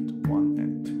 4 and 1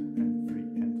 and 2 and 3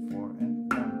 and 4 and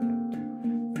 1 and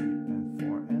 2, 3 and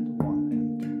 4 and 1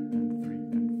 and 2 and 3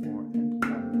 and 4 and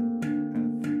 1 and 2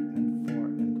 and 3 and 4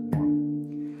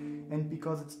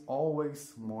 because it's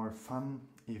always more fun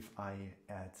if I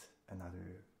add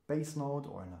another bass note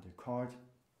or another chord.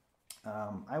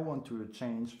 I want to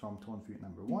change from tone field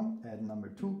number 1, add number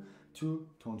 2 to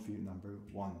tone field number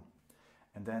 1.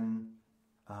 And then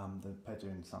the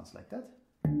pattern sounds like that.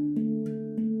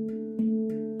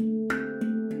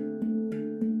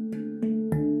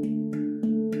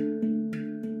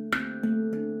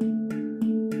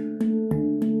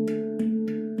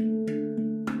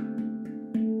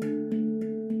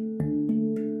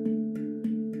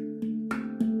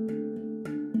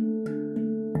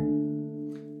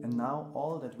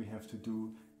 To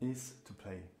do is to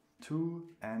play 2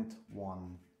 and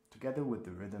 1 together with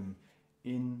the rhythm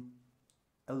in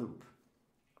a loop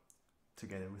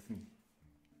together with me.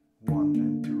 1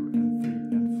 and 2 and 3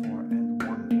 and 4 and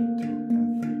 1 and 2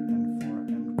 and 3 and 4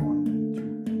 and 1 and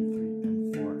 2 and 3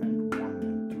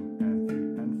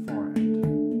 and 4 and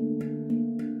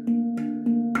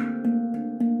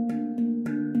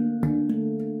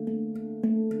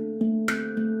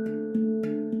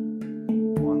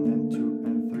 1 and 2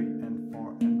 and 3 and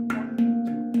 4 and 1 and 2 and 3 and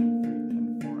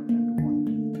 4 and 1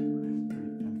 and 2 and 3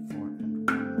 and 4 and 1 and 2 and 3 and 4 and 1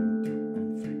 and 2 and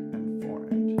 3 and 4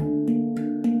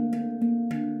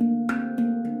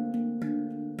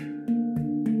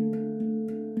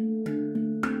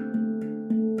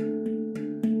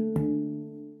 and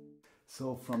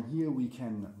so from here we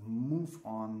can move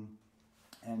on,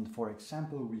 and for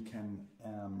example we can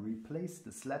replace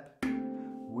the slap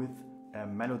with a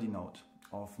melody note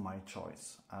of my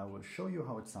choice. I will show you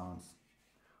how it sounds.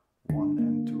 1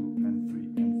 and 2 and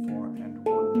 3 and 4 and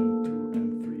 1 and 2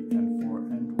 and 3 and 4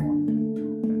 and 1 and 2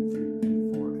 and 3 and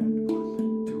 4 and 1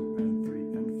 and 2 and 3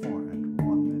 and 4 and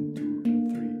 1 and 2 and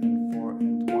 3 and 4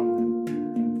 and 1 and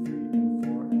 2 and 3 and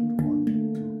 4 and 1 and 2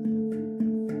 and 3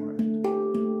 and 4 and 2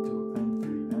 and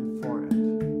 3 and 4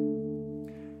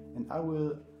 and I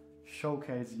will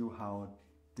showcase you how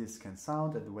this can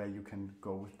sound and where you can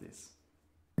go with this.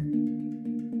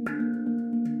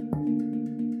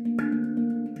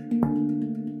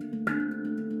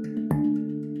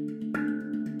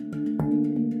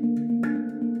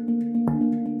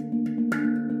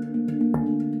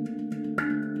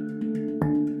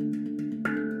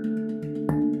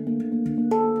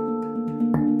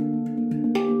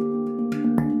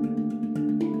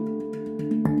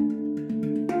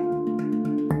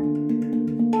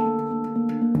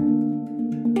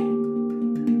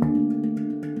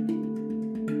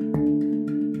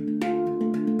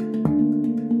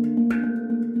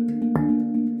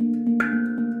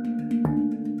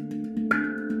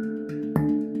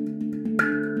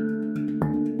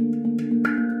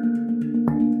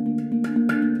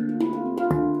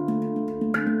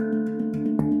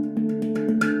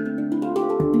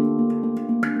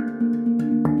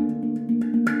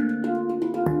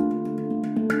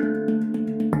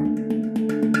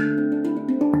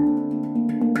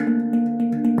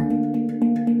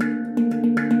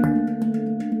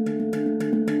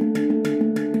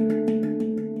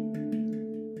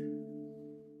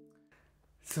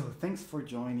 So thanks for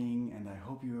joining, and I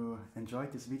hope you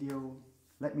enjoyed this video.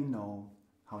 Let me know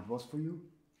how it was for you,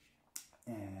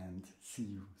 and see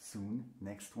you soon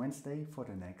next Wednesday for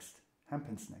the next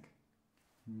handpan snack.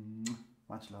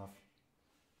 Much love.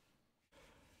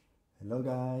 Hello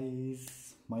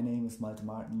guys, my name is Malte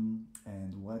Marten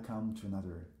and welcome to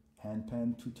another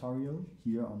handpan tutorial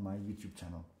here on my YouTube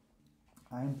channel.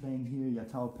 I am playing here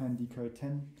Yatao Pen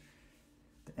DK10,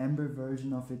 the Amber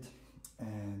version of it,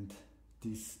 and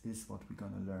this is what we're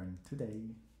gonna learn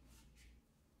today.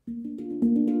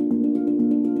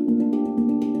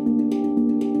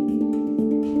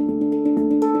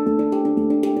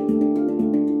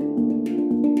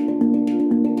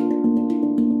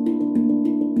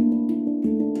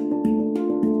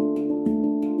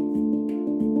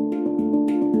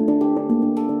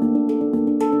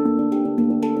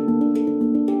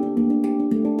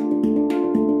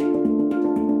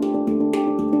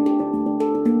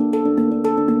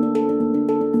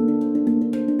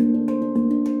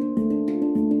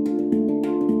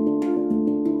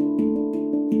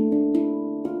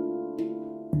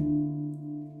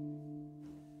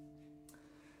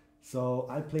 So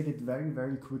I played it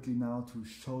very quickly now to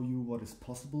show you what is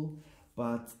possible,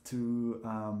 but to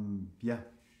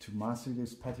master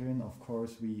this pattern, of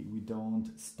course, we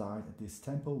don't start at this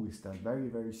tempo. We start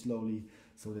very slowly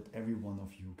so that every one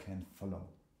of you can follow.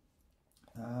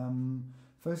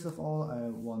 First of all, I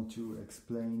want to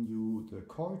explain you the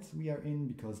chords we are in,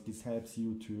 because this helps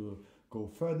you to go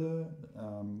further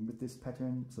with this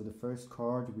pattern. So the first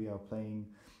chord we are playing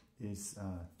is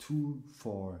 2,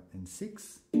 4 and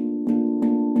 6.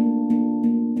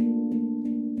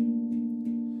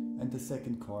 And and the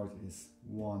second chord is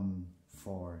 1,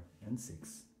 4 and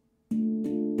 6.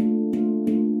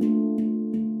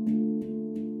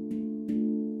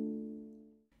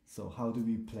 So how do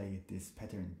we play this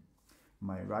pattern?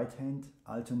 My right hand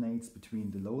alternates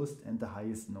between the lowest and the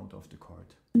highest note of the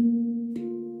chord.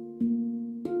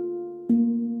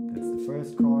 That's the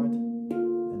first chord,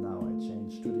 and now I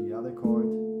change to the other chord.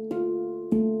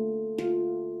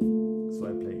 So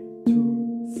I play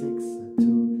 2, 6,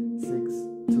 2, 6,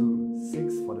 2,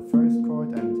 6 for the first chord,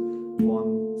 and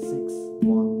 1, 6,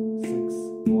 1, 6,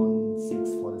 1, 6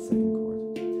 for the second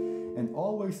chord. And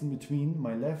always in between,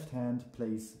 my left hand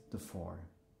plays the 4.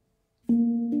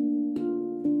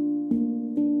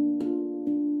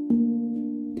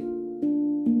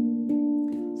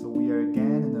 So we are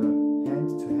again in a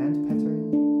hand-to-hand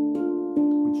pattern,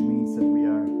 which means that we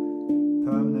are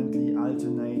permanently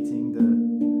alternating the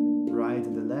right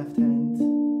and the left hand.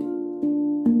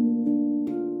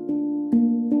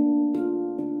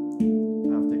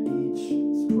 After each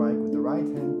strike with the right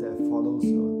hand, there follows a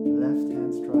left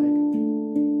hand strike.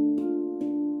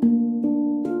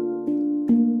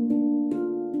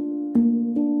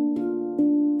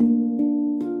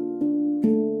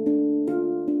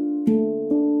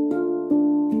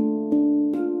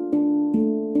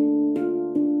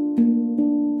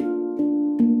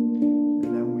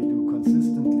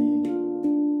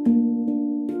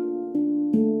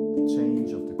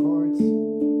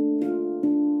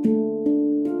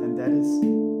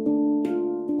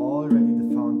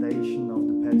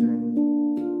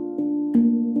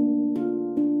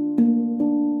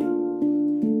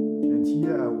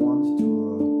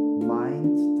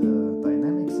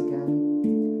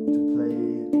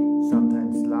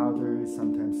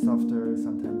 Softer,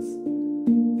 sometimes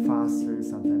faster,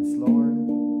 sometimes slower.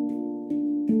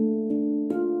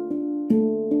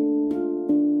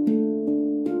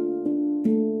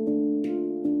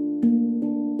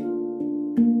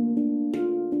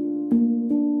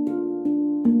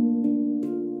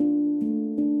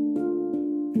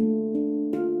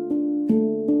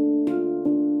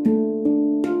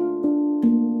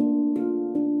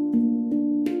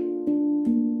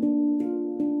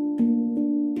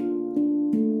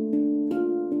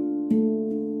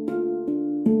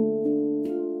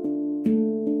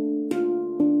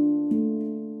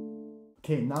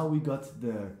 Okay, now we got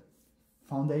the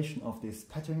foundation of this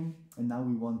pattern, and now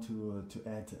we want to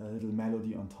add a little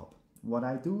melody on top. What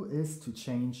I do is to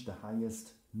change the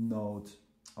highest note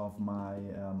of my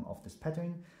of this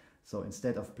pattern. So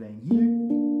instead of playing here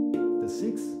the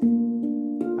 6,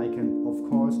 I can of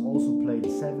course also play the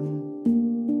 7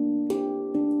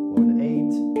 or the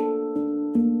 8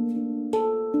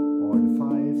 or the 5.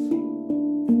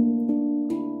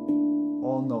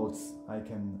 All notes I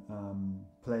can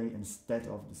play instead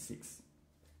of the 6,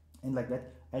 and like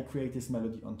that I create this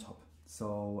melody on top.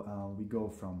 So we go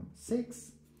from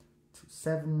 6 to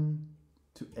 7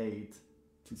 to 8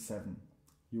 to 7.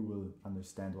 You will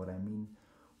understand what I mean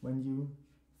when you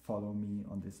follow me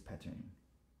on this pattern.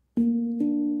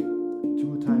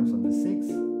 2 times on the 6,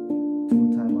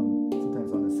 2 times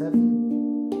on the 7.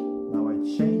 Now I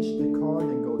change the chord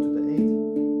and go to the 8.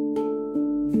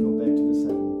 You go back to the 7.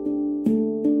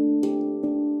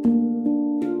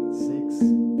 6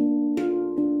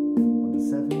 on the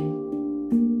 7.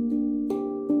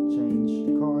 Change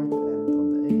the chord, and on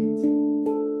the 8,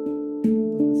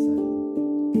 on the 7.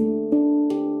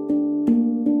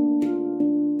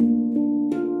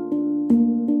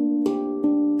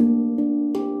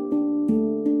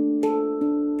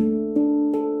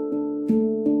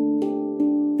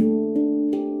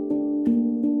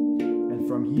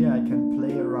 Here I can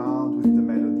play around with the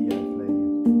melody I play.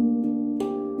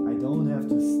 I don't have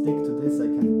to stick to this, I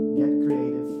can get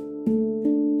creative.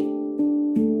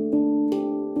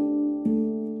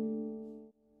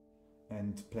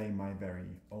 And play my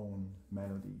very own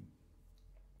melody.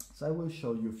 So I will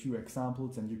show you a few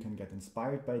examples and you can get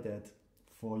inspired by that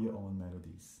for your own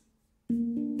melodies.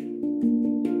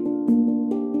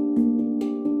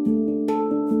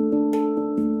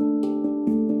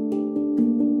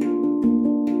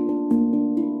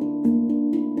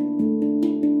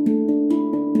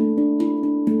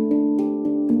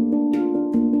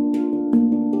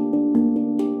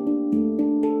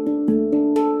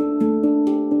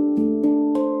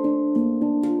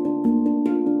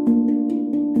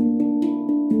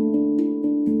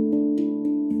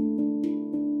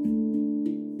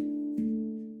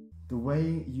 The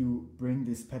way you bring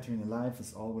this pattern alive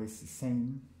is always the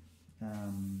same,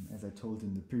 as I told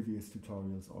in the previous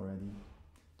tutorials already.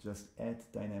 Just add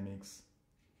dynamics.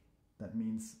 That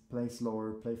means play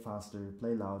slower, play faster,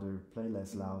 play louder, play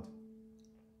less loud.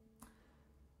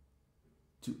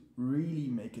 to really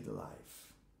make it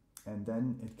alive. And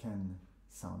then it can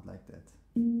sound like that.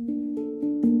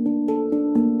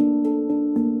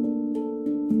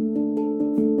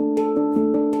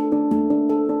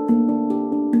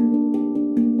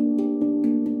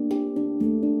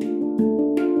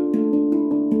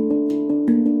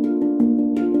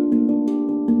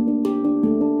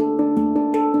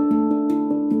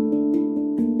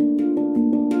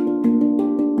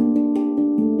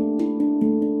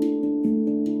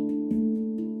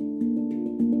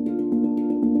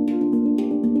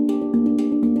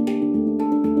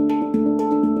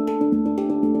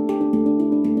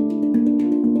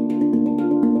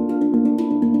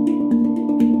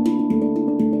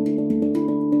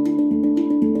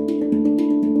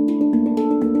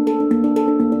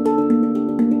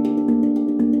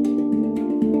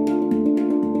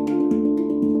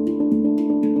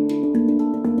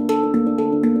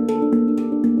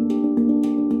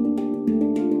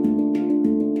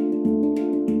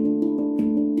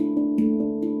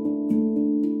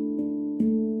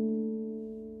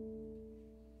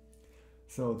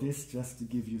 So this just to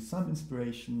give you some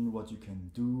inspiration what you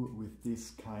can do with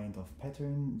this kind of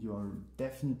pattern. You're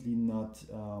definitely not,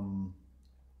 you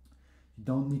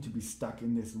don't need to be stuck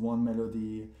in this one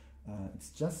melody. It's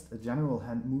just a general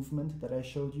hand movement that I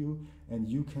showed you, and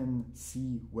you can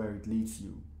see where it leads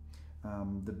you.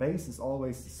 The bass is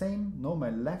always the same. No, my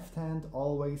left hand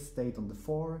always stayed on the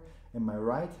 4 and my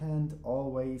right hand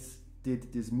always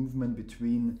did this movement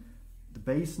between the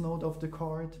bass note of the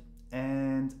chord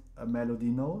and a melody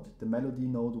note. The melody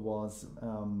note was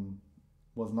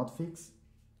not fixed,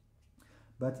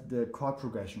 but the chord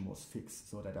progression was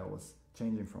fixed, so that I was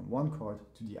changing from one chord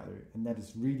to the other, and that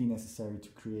is really necessary to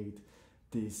create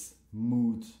this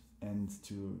mood and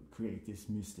to create this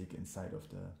mystic inside of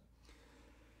the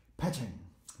pattern.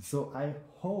 So I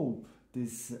hope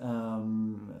this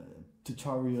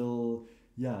tutorial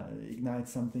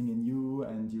ignites something in you,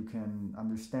 and you can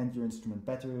understand your instrument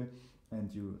better, and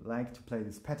you like to play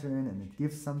this pattern and it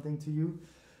gives something to you.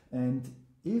 And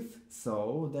if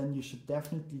so, then you should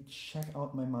definitely check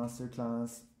out my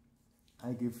masterclass.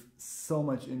 I give so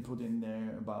much input in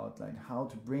there about like how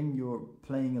to bring your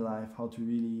playing alive, how to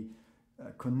really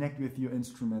connect with your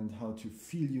instrument, how to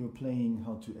feel your playing,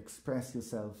 how to express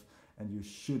yourself, and you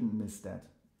shouldn't miss that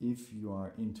if you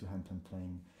are into handpan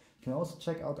playing. You can also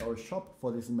check out our shop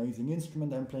for this amazing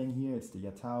instrument I'm playing here. It's the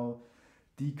Yatao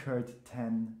D-Curt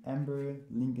 10 Amber,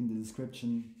 link in the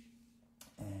description.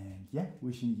 And yeah,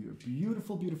 wishing you a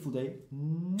beautiful, beautiful day.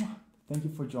 Thank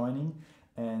you for joining,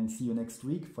 and see you next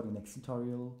week for the next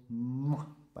tutorial.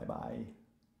 Bye bye.